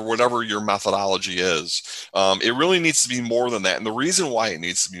VWAP, whatever your methodology is. It really needs to be more than that. And the reason why it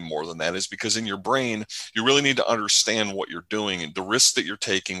needs to be more than that is because in your brain, you really need to understand what you're doing and the risks that you're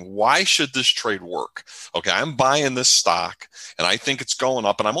taking. Why should this trade work? Okay, I'm buying this stock and I think it's going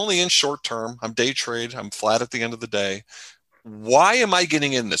up and I'm only in short term. I'm day trade. I'm flat at the end of the day. Why am I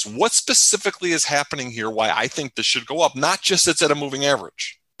getting in this? What specifically is happening here? Why I think this should go up? Not just it's at a moving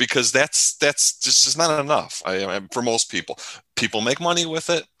average, because that's just is not enough. For most people, people make money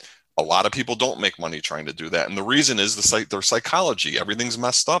with it. A lot of people don't make money trying to do that. And the reason is their psychology. Everything's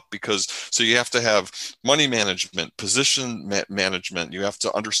messed up so you have to have money management, position management. You have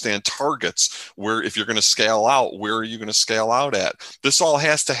to understand targets where if you're going to scale out, where are you going to scale out at? This all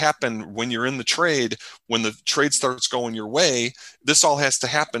has to happen when you're in the trade, when the trade starts going your way. This all has to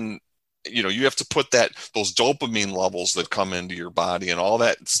happen. You have to put those dopamine levels that come into your body and all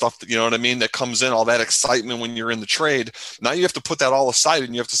that stuff that comes in, all that excitement when you're in the trade. Now you have to put that all aside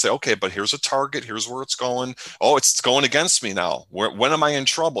and you have to say, okay, but here's a target. Here's where it's going. Oh, it's going against me now. When am I in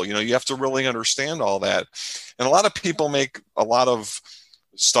trouble? You have to really understand all that. And a lot of people make a lot of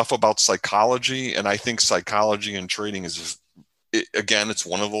stuff about psychology. And I think psychology and trading it's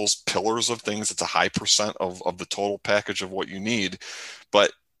one of those pillars of things. It's a high percent of the total package of what you need.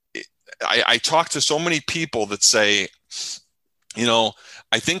 But I talk to so many people that say,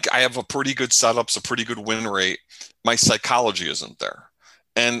 I think I have a pretty good setups, a pretty good win rate. My psychology isn't there.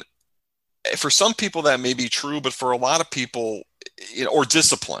 And for some people that may be true, but for a lot of people, or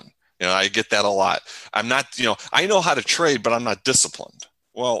discipline, I get that a lot. I'm not, I know how to trade, but I'm not disciplined.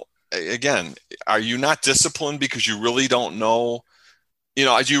 Well, again, are you not disciplined because you really don't know?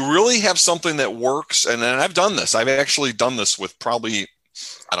 Do you really have something that works? And I've done this. I've actually done this with probably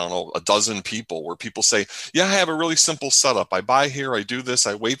I don't know, a dozen people where people say, yeah, I have a really simple setup. I buy here, I do this,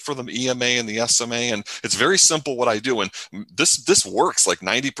 I wait for the EMA and the SMA, and it's very simple what I do. And this works like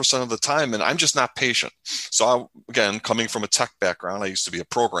 90% of the time, and I'm just not patient. So again, coming from a tech background, I used to be a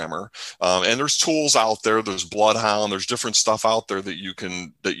programmer, and there's tools out there, there's Bloodhound, there's different stuff out there that you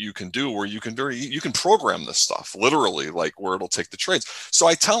can do where you can program this stuff literally, like where it'll take the trades. So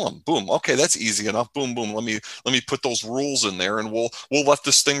I tell them, boom, okay, that's easy enough. Boom, boom. Let me put those rules in there, and we'll let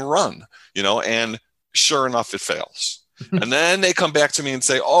this thing run, and sure enough, it fails. And then they come back to me and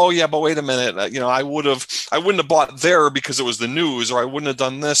say, oh yeah, but wait a minute, I wouldn't have bought there because it was the news, or I wouldn't have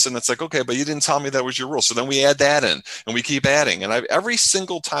done this. And it's like, okay, but you didn't tell me that was your rule. So then we add that in, and we keep adding. And every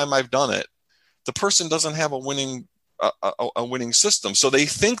single time I've done it, the person doesn't have a winning system. So they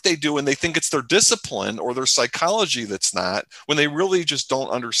think they do, and they think it's their discipline or their psychology that's not, when they really just don't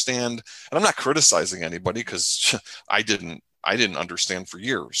understand. And I'm not criticizing anybody, because I didn't understand for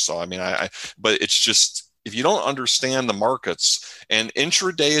years. So I mean, but it's just, if you don't understand the markets, and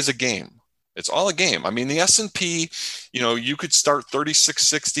intraday is a game. It's all a game. I mean, the S&P, you could start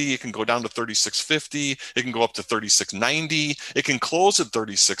 3660, it can go down to 3650, it can go up to 3690, it can close at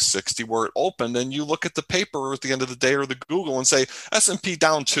 3660 where it opened, and you look at the paper at the end of the day or the Google and say S&P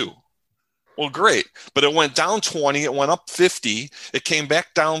down 2. Well, great, but it went down 20, it went up 50, it came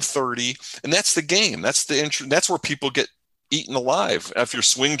back down 30, and that's the game. That's that's where people get eaten alive. If you're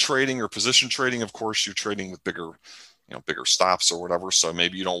swing trading or position trading, of course, you're trading with bigger stops or whatever. So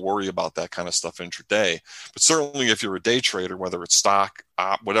maybe you don't worry about that kind of stuff intraday. But certainly if you're a day trader, whether it's stock,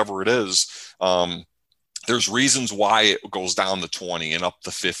 whatever it is, there's reasons why it goes down to 20 and up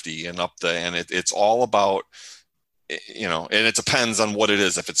to 50 and it's all about, and it depends on what it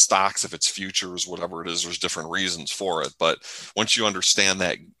is. If it's stocks, if it's futures, whatever it is, there's different reasons for it. But once you understand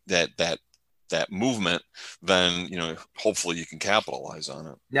that movement, then hopefully you can capitalize on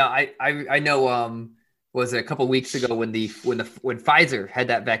it. Now I know was it a couple of weeks ago when Pfizer had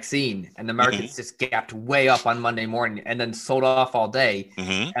that vaccine and the markets just gapped way up on Monday morning and then sold off all day.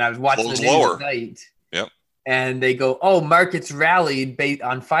 And I was watching the news at night. Yep. And they go, oh, markets rallied based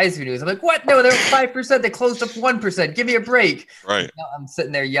on Pfizer news. I'm like, what? No, they're 5%. They closed up 1%. Give me a break. Right. I'm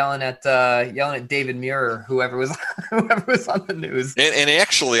sitting there yelling at David Muir, whoever was on the news. And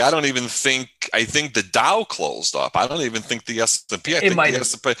actually, I think the Dow closed up. I don't even think the S&P. I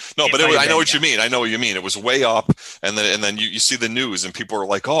know what you mean. I know what you mean. It was way up, and then you see the news, and people are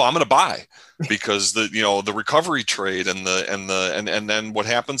like, oh, I'm going to buy because the recovery trade and then what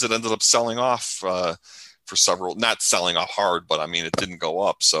happens? It ended up selling off. For several, not selling off hard, but I mean, it didn't go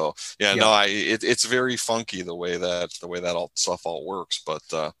up. So it's very funky the way that all stuff all works. But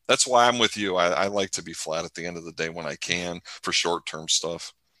that's why I'm with you. I like to be flat at the end of the day when I can for short-term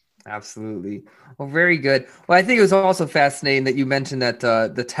stuff. Absolutely. Well, very good. Well, I think it was also fascinating that you mentioned that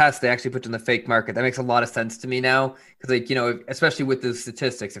the test they actually put in the fake market. That makes a lot of sense to me now, because especially with the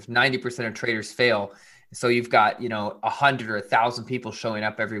statistics, if 90% of traders fail, so you've got 100 or 1,000 people showing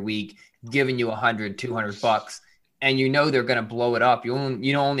up every week, giving you $100, $200, and they're going to blow it up.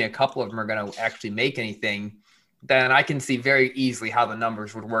 Only a couple of them are going to actually make anything. Then I can see very easily how the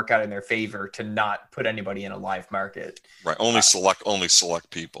numbers would work out in their favor to not put anybody in a live market. Right. Only select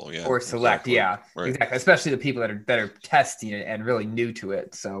people. Yeah. Or select. Exactly. Yeah. Right. Exactly. Especially the people that are testing it and really new to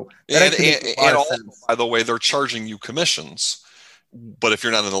it. So and also, by the way, they're charging you commissions. But if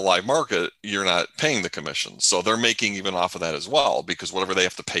you're not in the live market, you're not paying the commissions. So they're making even off of that as well, because whatever they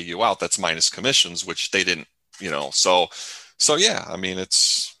have to pay you out, that's minus commissions, which they didn't, so yeah, I mean,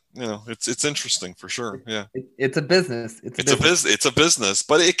 it's interesting for sure. Yeah. It's a business. It's a business,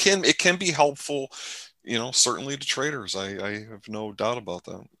 but it can be helpful, certainly to traders. I have no doubt about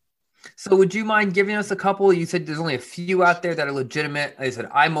that. So would you mind giving us a couple? You said there's only a few out there that are legitimate. I said,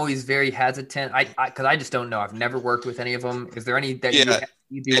 I'm always very hesitant. Because I just don't know. I've never worked with any of them. Is there any that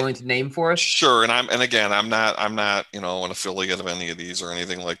you'd be willing to name for us? Sure. And again, I'm not, an affiliate of any of these or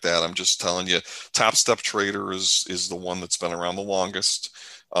anything like that. I'm just telling you, Top Step Trader is the one that's been around the longest.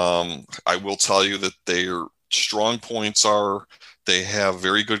 I will tell you that their strong points are, they have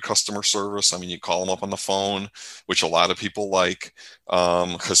very good customer service. I mean, you call them up on the phone, which a lot of people like,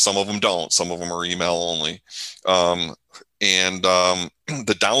 because some of them don't. Some of them are email only. The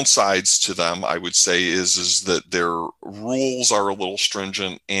downsides to them, I would say, is that their rules are a little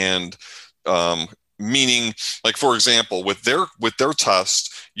stringent, and meaning, like, for example, with their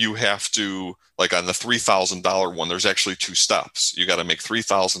test, you have to, like on the $3,000 one, there's actually 2 steps. You got to make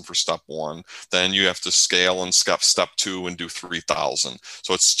 3,000 for step 1. Then you have to scale and step 2 and do 3,000.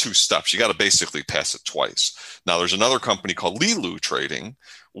 So it's 2 steps. You got to basically pass it twice. Now there's another company called Lilu Trading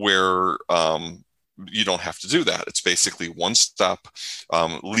where you don't have to do that. It's basically one step.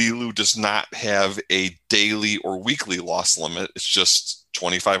 Lilu does not have a daily or weekly loss limit. It's just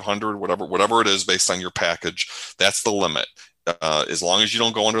 2,500, whatever it is based on your package. That's the limit. As long as you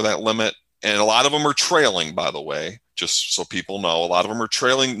don't go under that limit. And a lot of them are trailing, by the way, just so people know. A lot of them are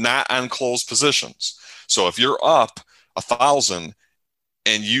trailing, not on closed positions. So if you're up 1,000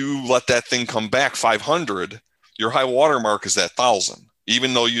 and you let that thing come back 500, your high water mark is that 1,000,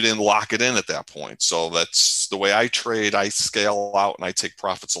 even though you didn't lock it in at that point. So that's the way I trade. I scale out and I take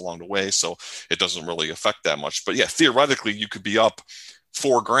profits along the way. So it doesn't really affect that much. But yeah, theoretically, you could be up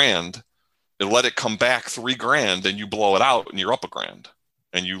 $4,000 and let it come back $3,000, and you blow it out and you're up $1,000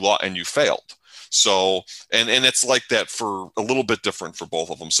 and you failed. So, and it's like that for a little bit different for both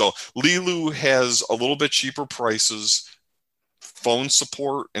of them. So Lilu has a little bit cheaper prices. Phone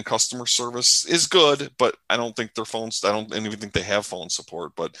support and customer service is good, but I don't think their phones, I don't even think they have phone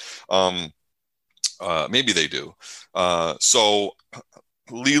support, but maybe they do. So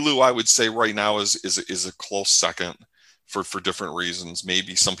Lilu, I would say right now is a close second for different reasons.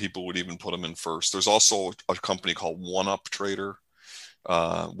 Maybe some people would even put them in first. There's also a company called One Up Trader,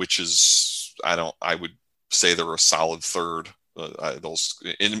 which is, I would say they're a solid third.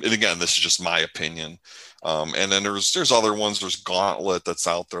 And again, this is just my opinion. And then there's other ones. There's Gauntlet that's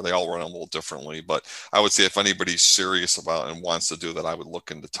out there. They all run a little differently, but I would say if anybody's serious about it and wants to do that, I would look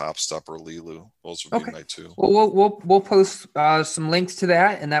into Top Step or Lilu. Those would be my two. Well, we'll post some links to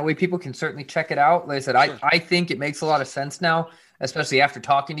that, and that way people can certainly check it out. Like I said, sure. I think it makes a lot of sense now, especially after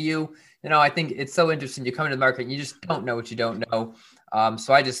talking to you. I think it's so interesting. You come into the market and you just don't know what you don't know.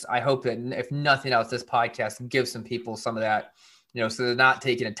 So I hope that if nothing else, this podcast gives some people some of that, so they're not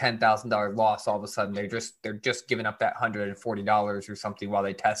taking a $10,000 loss all of a sudden. They're just giving up that $140 or something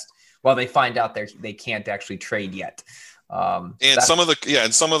while they find out they can't actually trade yet. And some of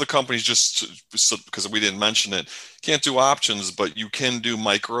the companies, just because we didn't mention it, can't do options, but you can do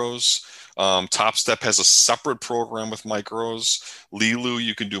micros. Top Step has a separate program with micros. Lilu,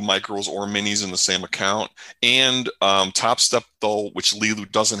 you can do micros or minis in the same account. And Top Step, though, which Lilu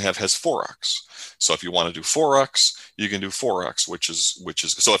doesn't have, has Forex. So if you want to do Forex, you can do Forex, which is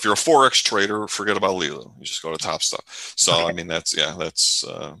so if you're a Forex trader, forget about Lilu. You just go to Top Step. So okay. I mean that's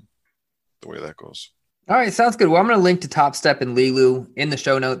the way that goes. All right, sounds good. Well, I'm going to link to Top Step and Lilu in the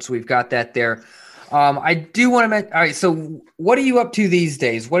show notes. We've got that there. I do want to mention. All right, so what are you up to these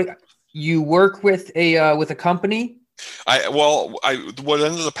days? What you work with a company? What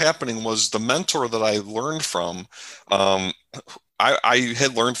ended up happening was the mentor that I learned from. I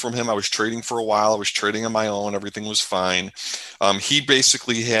had learned from him. I was trading for a while. I was trading on my own. Everything was fine. He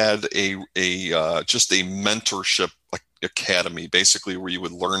basically had just a mentorship academy, basically, where you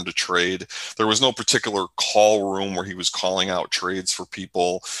would learn to trade. There was no particular call room where he was calling out trades for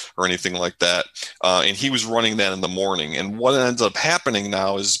people or anything like that. And he was running that in the morning. And what ends up happening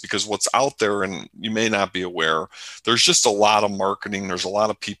now is, because what's out there, and you may not be aware, there's just a lot of marketing. There's a lot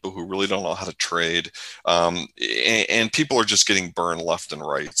of people who really don't know how to trade. And people are just getting burned left and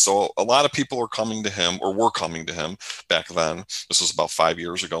right. So a lot of people are coming to him, or were coming to him back then. This was about 5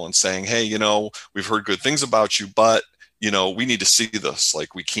 years ago, and saying, hey, we've heard good things about you, but we need to see this.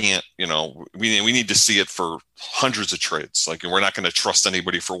 Like, we can't, we need to see it for hundreds of trades. Like, and we're not going to trust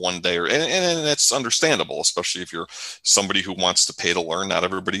anybody for one day. And that's understandable, especially if you're somebody who wants to pay to learn. Not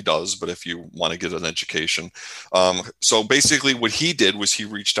everybody does, but if you want to get an education. So basically what he did was he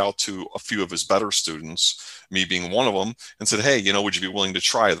reached out to a few of his better students, me being one of them, and said, hey, would you be willing to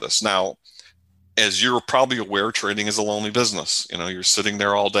try this? Now, as you're probably aware, trading is a lonely business. You're sitting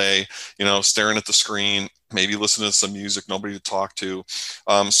there all day, staring at the screen, maybe listening to some music, nobody to talk to.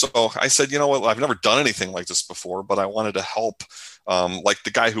 So I said, what, I've never done anything like this before, but I wanted to help, like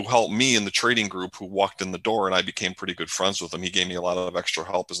the guy who helped me in the trading group, who walked in the door, and I became pretty good friends with him. He gave me a lot of extra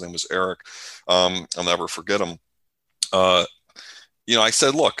help. His name was Eric. I'll never forget him. I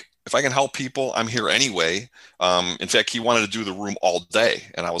said, look, if I can help people, I'm here anyway. In fact, he wanted to do the room all day.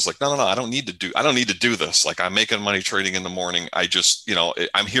 And I was like, no, I don't need to do this. Like, I'm making money trading in the morning. I just,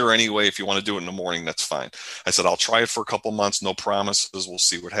 I'm here anyway. If you want to do it in the morning, that's fine. I said, I'll try it for a couple months. No promises. We'll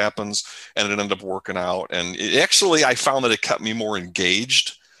see what happens. And it ended up working out. And I found that it kept me more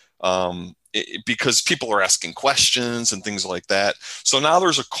engaged. Because people are asking questions and things like that. So now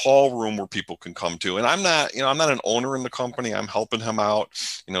there's a call room where people can come to, and I'm not an owner in the company. I'm helping him out.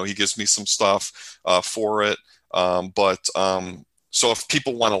 He gives me some stuff for it. So if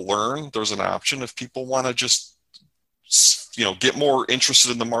people want to learn, there's an option. If people want to just, get more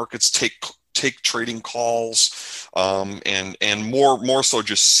interested in the markets, take trading calls, and more so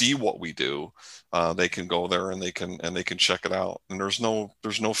just see what we do. they can go there and they can check it out. And there's no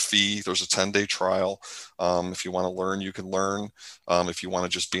fee. There's a 10-day trial. If you want to learn, you can learn. If you want to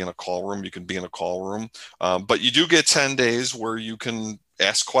just be in a call room, you can be in a call room. But you do get 10 days where you can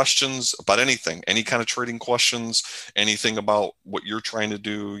ask questions about anything, any kind of trading questions, anything about what you're trying to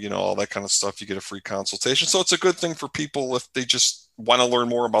do, all that kind of stuff. You get a free consultation. So it's a good thing for people if they just want to learn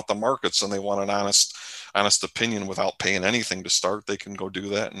more about the markets and they want an honest opinion without paying anything to start. They can go do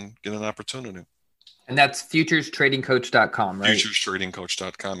that and get an opportunity. And that's futurestradingcoach.com, right?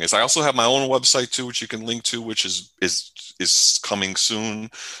 Futurestradingcoach.com. Yes. I also have my own website too, which you can link to, which is coming soon.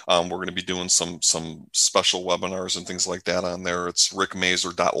 We're going to be doing some special webinars and things like that on there. It's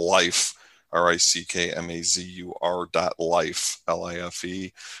rickmazur.life, RICKMAZUR.life,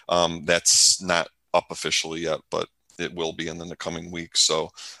 LIFE. That's not up officially yet, but it will be in the coming weeks.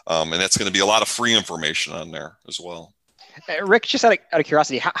 So, and that's going to be a lot of free information on there as well. Rick, just out of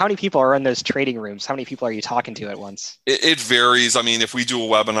curiosity, how many people are in those trading rooms? How many people are you talking to at once? It varies. I mean, if we do a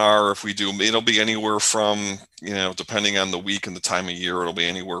webinar, it'll be anywhere from, depending on the week and the time of year, it'll be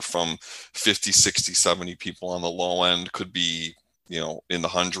anywhere from 50, 60, 70 people on the low end. Could be, in the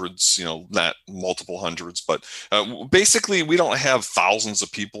hundreds, not multiple hundreds, but basically we don't have thousands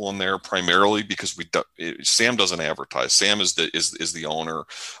of people in there primarily because Sam doesn't advertise. Sam is the owner.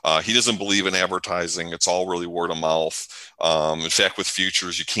 He doesn't believe in advertising. It's all really word of mouth. In fact, with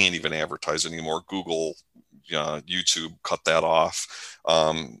futures, you can't even advertise anymore. Google, YouTube cut that off.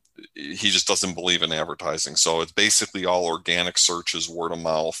 He just doesn't believe in advertising. So it's basically all organic searches, word of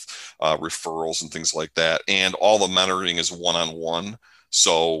mouth, referrals and things like that. And all the mentoring is one-on-one.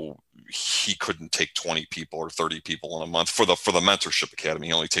 So he couldn't take 20 people or 30 people in a month for the mentorship academy.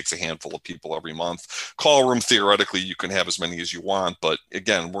 He only takes a handful of people every month. Call room, theoretically, you can have as many as you want. But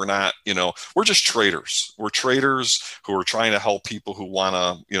again, we're not, we're just traders. We're traders who are trying to help people who want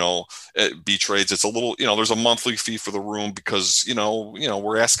to, be trades. It's a little, there's a monthly fee for the room because,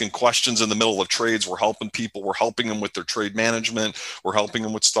 we're asking questions in the middle of trades. We're helping people. We're helping them with their trade management. We're helping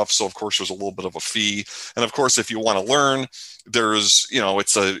them with stuff. So of course there's a little bit of a fee. And of course, if you want to learn, there's,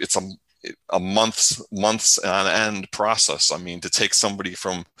 it's a months on end process. I mean, to take somebody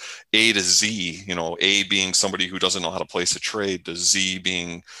from A to Z, A being somebody who doesn't know how to place a trade, to Z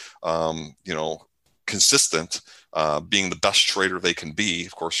being, consistent, being the best trader they can be.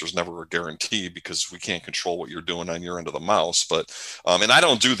 Of course, there's never a guarantee because we can't control what you're doing on your end of the mouse. But, and I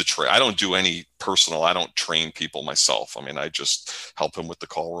don't do the trade. I don't do any personal. I don't train people myself. I mean, I just help them with the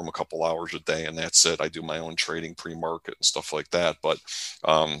call room a couple hours a day, and that's it. I do my own trading pre-market and stuff like that. But,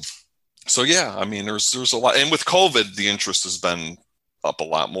 so yeah, I mean, there's a lot, and with COVID, the interest has been up a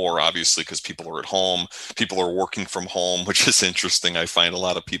lot more, obviously, because people are at home, people are working from home, which is interesting. I find a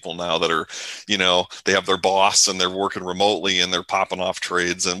lot of people now that are, they have their boss and they're working remotely and they're popping off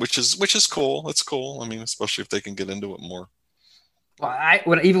trades, and which is cool. It's cool. I mean, especially if they can get into it more. Well,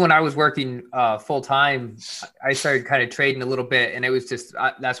 when I was working full time, I started kind of trading a little bit, and it was just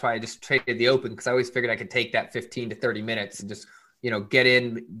that's why I just traded the open, because I always figured I could take that 15 to 30 minutes and just get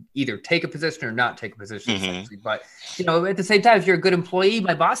in, either take a position or not take a position. Essentially. But, at the same time, if you're a good employee,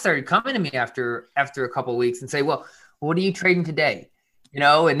 my boss started coming to me after a couple of weeks and say, well, what are you trading today?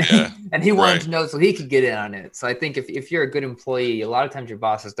 And he wanted to know so he could get in on it. So I think if you're a good employee, a lot of times your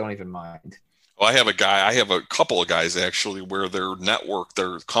bosses don't even mind. Well, I have a couple of guys actually where their network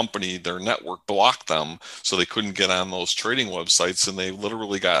blocked them, so they couldn't get on those trading websites, and they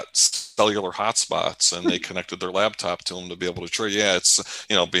literally got cellular hotspots, and they connected their laptop to them to be able to trade. Yeah, it's,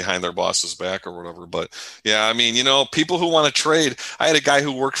 behind their boss's back or whatever. But yeah, I mean, people who want to trade. I had a guy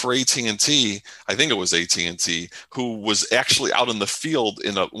who worked for AT&T, I think it was AT&T, who was actually out in the field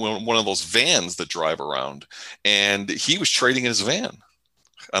in one of those vans that drive around, and he was trading in his van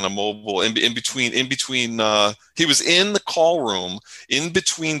on a mobile in between he was in the call room in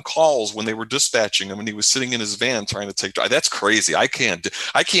between calls when they were dispatching him, and he was sitting in his van trying to take. That's crazy. I can't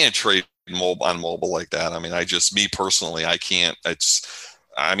trade on mobile like that. I mean, me personally, I can't.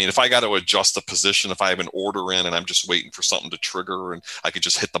 If I got to adjust a position, if I have an order in and I'm just waiting for something to trigger and I could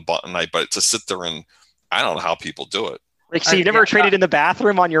just hit the button, but to sit there and I don't know how people do it. Like, so you never traded in the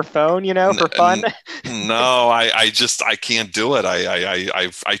bathroom on your phone, for fun? No, I can't do it. I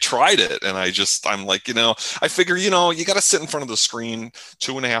tried it, and I'm like, I figure, you got to sit in front of the screen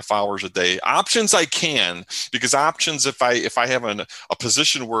 2.5 hours a day. Options I can, because options, if I have a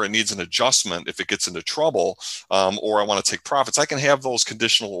position where it needs an adjustment, if it gets into trouble, or I want to take profits, I can have those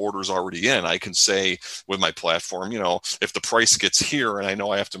conditional orders already in. I can say with my platform, if the price gets here and I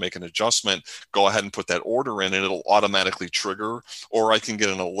know I have to make an adjustment, go ahead and put that order in, and it'll automatically automatically trigger, or I can get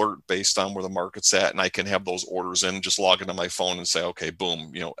an alert based on where the market's at, and I can have those orders in, just log into my phone and say, okay,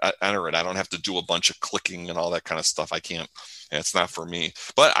 boom, enter it. I don't have to do a bunch of clicking and all that kind of stuff. I can't. It's not for me.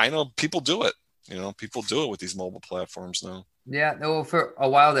 But I know people do it. People do it with these mobile platforms now. Yeah, no, for a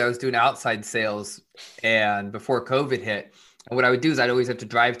while there, I was doing outside sales, and before COVID hit, and what I would do is I'd always have to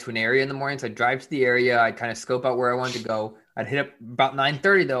drive to an area in the morning. So I'd drive to the area. I'd kind of scope out where I wanted to go. I'd hit up about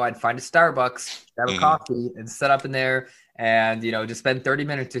 9:30 though. I'd find a Starbucks, have a coffee, and set up in there, and just spend 30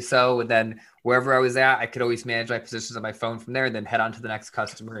 minutes or so. And then wherever I was at, I could always manage my positions on my phone from there, and then head on to the next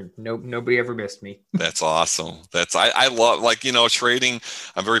customer. And nobody ever missed me. That's awesome. I love trading.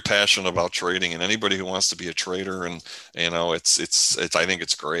 I'm very passionate about trading, and anybody who wants to be a trader, and it's I think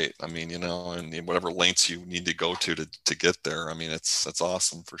it's great. I mean, and whatever lengths you need to go to get there. I mean, it's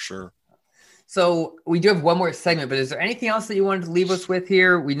awesome for sure. So we do have one more segment, but is there anything else that you wanted to leave us with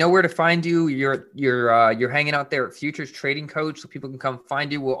here? We know where to find you. You're hanging out there at Futures Trading Coach, so people can come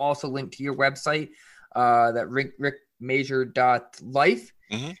find you. We'll also link to your website, that rickmazur.life.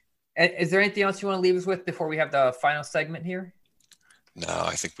 Mm-hmm. Is there anything else you want to leave us with before we have the final segment here? No,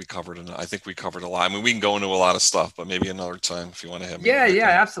 I think we covered it. I think we covered a lot. I mean, we can go into a lot of stuff, but maybe another time if you want to have me.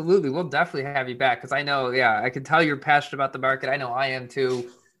 Yeah, absolutely. We'll definitely have you back, because I know, I can tell you're passionate about the market. I know I am too.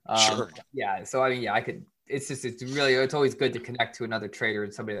 Sure. Yeah. So, I mean, I could, it's always good to connect to another trader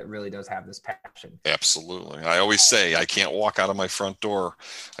and somebody that really does have this passion. Absolutely. I always say I can't walk out of my front door.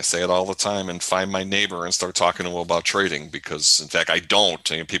 I say it all the time, and find my neighbor and start talking to him about trading, because in fact, I don't.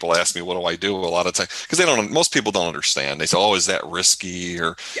 And people ask me, what do I do? A lot of times, because most people don't understand. They say, oh, is that risky?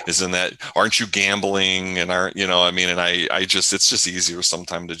 Or aren't you gambling? And and I just, it's just easier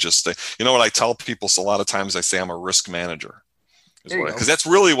sometimes to just say, what I tell people. So a lot of times I say I'm a risk manager. Because that's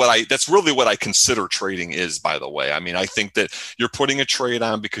really what I consider trading is, by the way. I mean, I think that you're putting a trade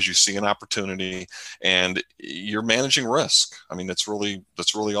on because you see an opportunity and you're managing risk. I mean, that's really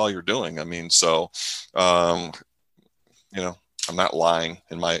all you're doing. I mean, so, I'm not lying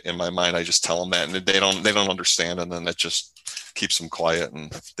in my mind. I just tell them that, and they don't understand. And then that just keeps them quiet, and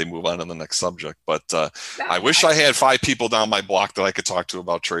they move on to the next subject. But I wish I had 5 people down my block that I could talk to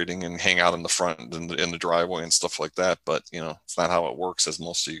about trading and hang out in the front and in the driveway and stuff like that. But it's not how it works, as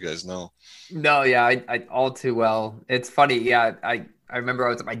most of you guys know. No, yeah, I all too well. It's funny. Yeah, I remember I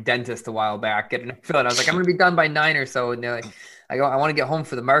was at my dentist a while back getting a fill, and I was like, I'm going to be done by 9 or so. And they're like, I go, I want to get home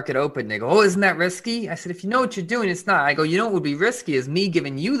for the market open. And they go, oh, isn't that risky? I said, if you know what you're doing, it's not. I go, what would be risky is me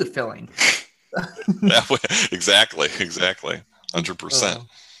giving you the filling. Exactly. 100%.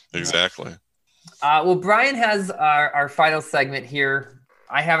 Exactly. Well, Brian has our final segment here.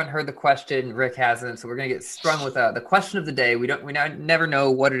 I haven't heard the question. Rick hasn't. So we're going to get sprung with the question of the day. We never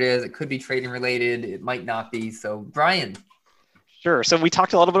know what it is. It could be trading related. It might not be. So Brian. Sure. So we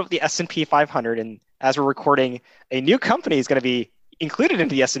talked a little bit about the S&P 500, and as we're recording, a new company is going to be included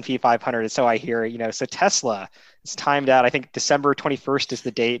into the S&P 500. So I hear, so Tesla is timed out. I think December 21st is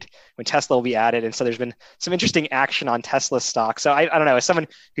the date when Tesla will be added. And so there's been some interesting action on Tesla stock. So I don't know, as someone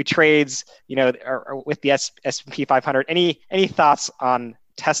who trades, or with the S&P 500, any thoughts on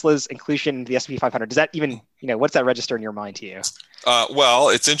Tesla's inclusion in the S&P 500? Does that even, what's that register in your mind to you? Well,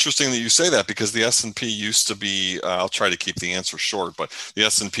 it's interesting that you say that, because the S&P used to be, I'll try to keep the answer short, but the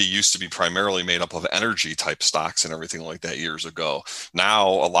S&P used to be primarily made up of energy type stocks and everything like that years ago. Now,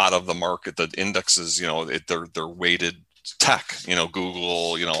 a lot of the market, the indexes, they're weighted tech,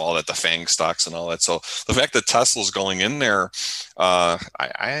 Google, all that, the FANG stocks and all that. So the fact that Tesla's going in there, I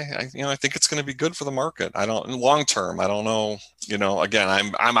think it's going to be good for the market. Long term, I don't know,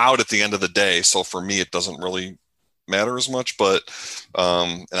 again, I'm out at the end of the day. So for me, it doesn't really matter as much, but,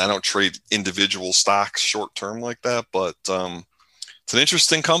 and I don't trade individual stocks short term like that, but, it's an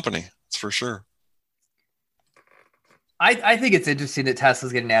interesting company. It's for sure. I think it's interesting that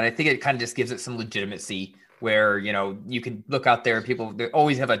Tesla's getting that. I think it kind of just gives it some legitimacy, where, you can look out there, people, they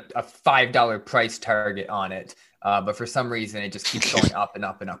always have a $5 price target on it. But for some reason, it just keeps going up and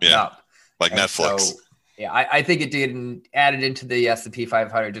up and up and up. Like and Netflix. So, yeah, I think it did add it into the S&P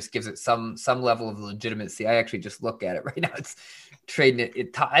 500, just gives it some level of legitimacy. I actually just look at it right now. It's trading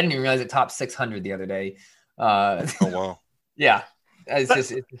it. I didn't even realize it topped 600 the other day. Oh, wow. Yeah.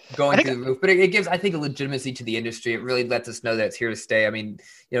 It's going through the roof, but it gives, I think, a legitimacy to the industry. It really lets us know that it's here to stay. I mean,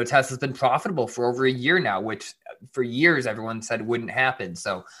 Tesla's been profitable for over a year now, which for years everyone said wouldn't happen.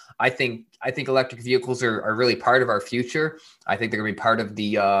 So I think electric vehicles are really part of our future. I think they're going to be part of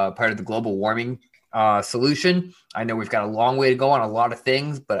the global warming solution. I know we've got a long way to go on a lot of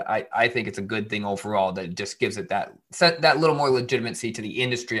things, but I think it's a good thing overall that just gives it that little more legitimacy to the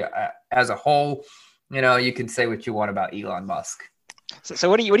industry as a whole. You can say what you want about Elon Musk. So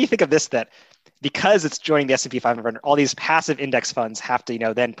what do you think of this, that because it's joining the S&P 500, all these passive index funds have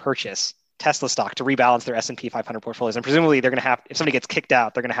to, then purchase Tesla stock to rebalance their S&P 500 portfolios. And presumably they're going to have, if somebody gets kicked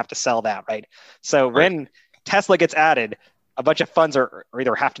out, they're going to have to sell that, right? So when Tesla gets added, a bunch of funds are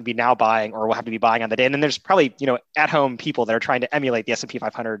either have to be now buying or will have to be buying on the day. And then there's probably, at-home people that are trying to emulate the S&P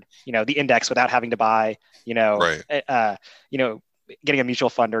 500, the index without having to buy, getting a mutual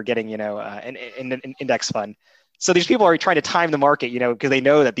fund or getting, an index fund. So these people are trying to time the market, because they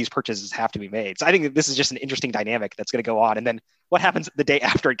know that these purchases have to be made. So I think that this is just an interesting dynamic that's going to go on. And then what happens the day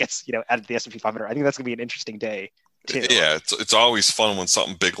after it gets, added to the S&P 500? I think that's going to be an interesting day too. Yeah, it's always fun when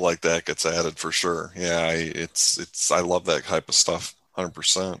something big like that gets added, for sure. Yeah, I love that type of stuff,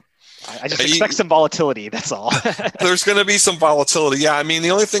 100%. I just expect some volatility. That's all. There's going to be some volatility. Yeah, I mean,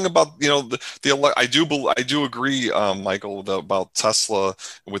 the only thing about I do agree, Michael, about Tesla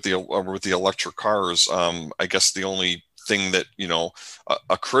with the electric cars. I guess the only thing that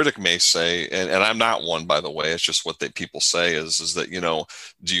a critic may say, and I'm not one, by the way, it's just what people say is that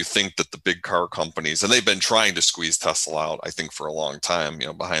do you think that the big car companies, and they've been trying to squeeze Tesla out, I think, for a long time,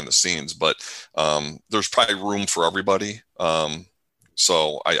 behind the scenes, but there's probably room for everybody.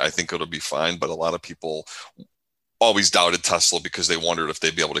 So I think it'll be fine. But a lot of people always doubted Tesla because they wondered if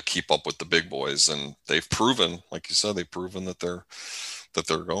they'd be able to keep up with the big boys. And they've proven, like you said, that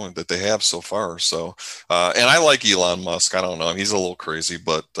they have so far. So, and I like Elon Musk. I don't know. He's a little crazy,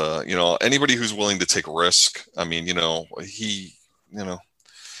 but, anybody who's willing to take risk, I mean,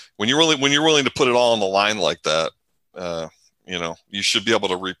 when you're willing to put it all on the line like that, you should be able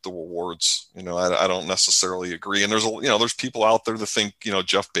to reap the rewards. I don't necessarily agree. And there's people out there that think,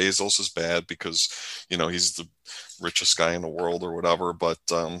 Jeff Bezos is bad because, he's the richest guy in the world or whatever. But,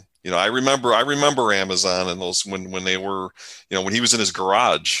 I remember Amazon and those when they were, when he was in his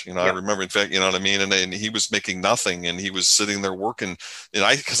garage, I remember, in fact, you know what I mean? And he was making nothing and he was sitting there working,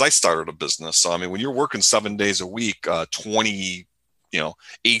 because I started a business. So, I mean, when you're working 7 days a week,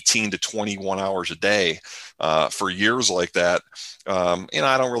 18 to 21 hours a day for years like that. I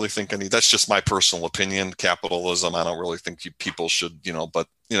don't really think that's just my personal opinion. Capitalism, I don't really think people should, but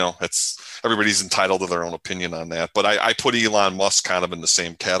it's everybody's entitled to their own opinion on that. But I put Elon Musk kind of in the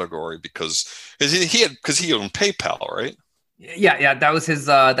same category because he owned PayPal, right? Yeah, that was his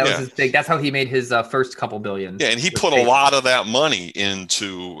his big. That's how he made his first couple billion. Yeah, and he put a lot of that money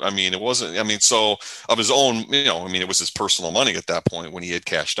into. I mean, it wasn't. I mean, so of his own. It was his personal money at that point when he had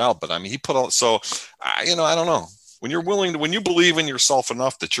cashed out. But I mean, he put all. So, I don't know. When you believe in yourself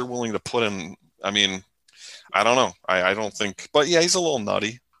enough that you're willing to put in. I mean, I don't know. I don't think. But yeah, he's a little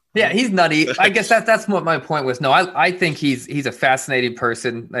nutty. Yeah, he's nutty. I guess that's what my point was. No, I think he's a fascinating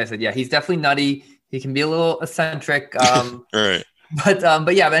person. Like I said, yeah, he's definitely nutty. He can be a little eccentric, right? But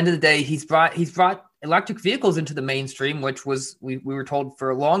yeah, at the end of the day, he's brought electric vehicles into the mainstream, which was we were told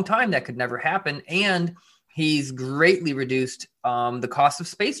for a long time that could never happen, and he's greatly reduced the cost of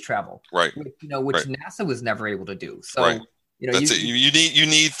space travel, right? Which NASA was never able to do. So you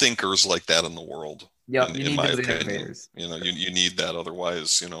need thinkers like that in the world. Yeah, in my opinion, you need that.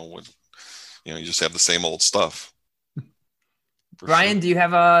 Otherwise, you just have the same old stuff. Brian, do you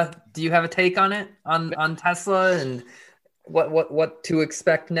have a take on it on Tesla and what to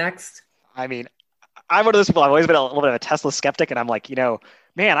expect next? I mean, I'm one of those people. I've always been a little bit of a Tesla skeptic, and I'm like,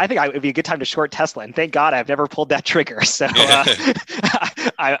 man, I think it would be a good time to short Tesla. And thank God I've never pulled that trigger. So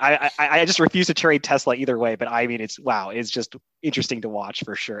I just refuse to trade Tesla either way. But I mean, it's just interesting to watch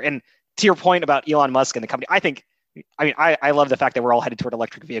for sure. And to your point about Elon Musk and the company, I love the fact that we're all headed toward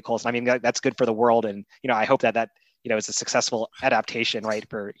electric vehicles. And I mean, that's good for the world. And, I hope that is a successful adaptation, right,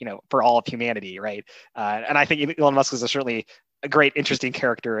 for all of humanity, right? And I think Elon Musk is certainly a great, interesting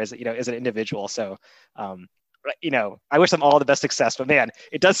character as an individual. So, I wish them all the best success. But man,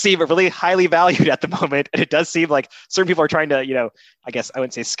 it does seem really highly valued at the moment, and it does seem like certain people are trying to, I guess I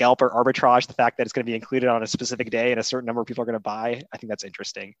wouldn't say scalp or arbitrage the fact that it's going to be included on a specific day and a certain number of people are going to buy. I think that's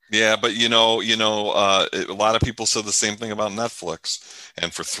interesting. Yeah, but a lot of people said the same thing about Netflix,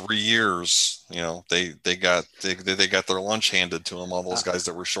 and for 3 years, they got their lunch handed to them. All those guys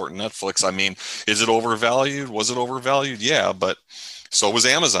that were short Netflix. I mean, is it overvalued? Was it overvalued? Yeah, but so was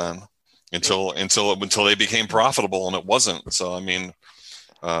Amazon. Until they became profitable, and it wasn't. So I mean,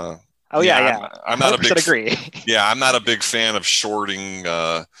 I'm not a big agree. Yeah, I'm not a big fan of shorting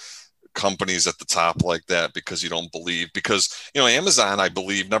companies at the top like that because you don't believe. Because Amazon, I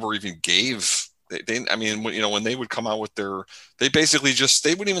believe, never even gave. When they would come out with they basically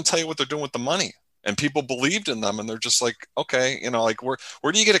they wouldn't even tell you what they're doing with the money. And people believed in them, and they're just like, okay,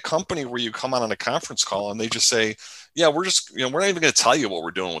 where do you get a company where you come on a conference call and they just say, yeah, we're just, we're not even going to tell you what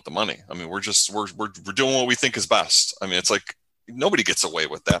we're doing with the money. I mean, we're doing what we think is best. I mean, it's like nobody gets away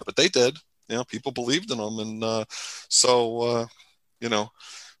with that, but they did. people believed in them. And so,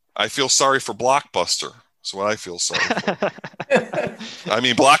 I feel sorry for Blockbuster. That's what I feel sorry for. I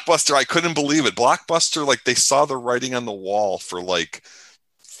mean, Blockbuster, I couldn't believe it. Blockbuster, like they saw the writing on the wall for like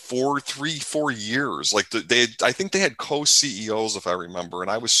 4 years. Like I think they had co-CEOs, if I remember.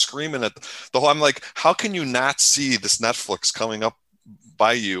 And I was screaming at the whole, I'm like, how can you not see this Netflix coming up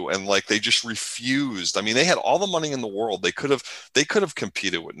by you? And like, they just refused. I mean, they had all the money in the world. They could have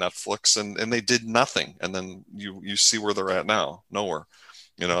competed with Netflix and they did nothing. And then you see where they're at now. Nowhere.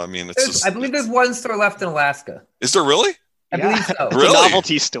 I mean, I believe there's one store left in Alaska. Is there really? I believe so. It's a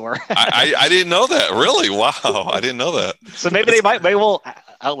novelty store. I didn't know that. Really? Wow. I didn't know that. So maybe they will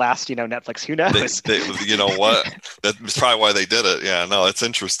outlast, Netflix. Who knows? You know what? That's probably why they did it. Yeah, no, it's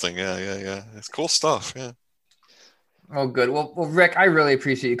interesting. Yeah. It's cool stuff. Yeah. Oh, good. Well, Rick, I really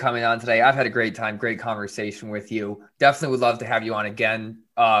appreciate you coming on today. I've had a great time, great conversation with you. Definitely would love to have you on again.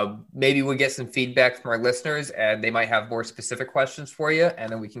 Maybe we'll get some feedback from our listeners and they might have more specific questions for you,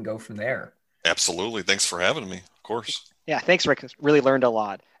 and then we can go from there. Absolutely. Thanks for having me. Of course. Yeah. Thanks, Rick. Really learned a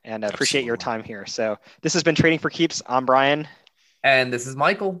lot and appreciate your time here. So this has been Trading for Keeps. I'm Brian. And this is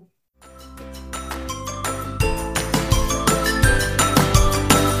Michael.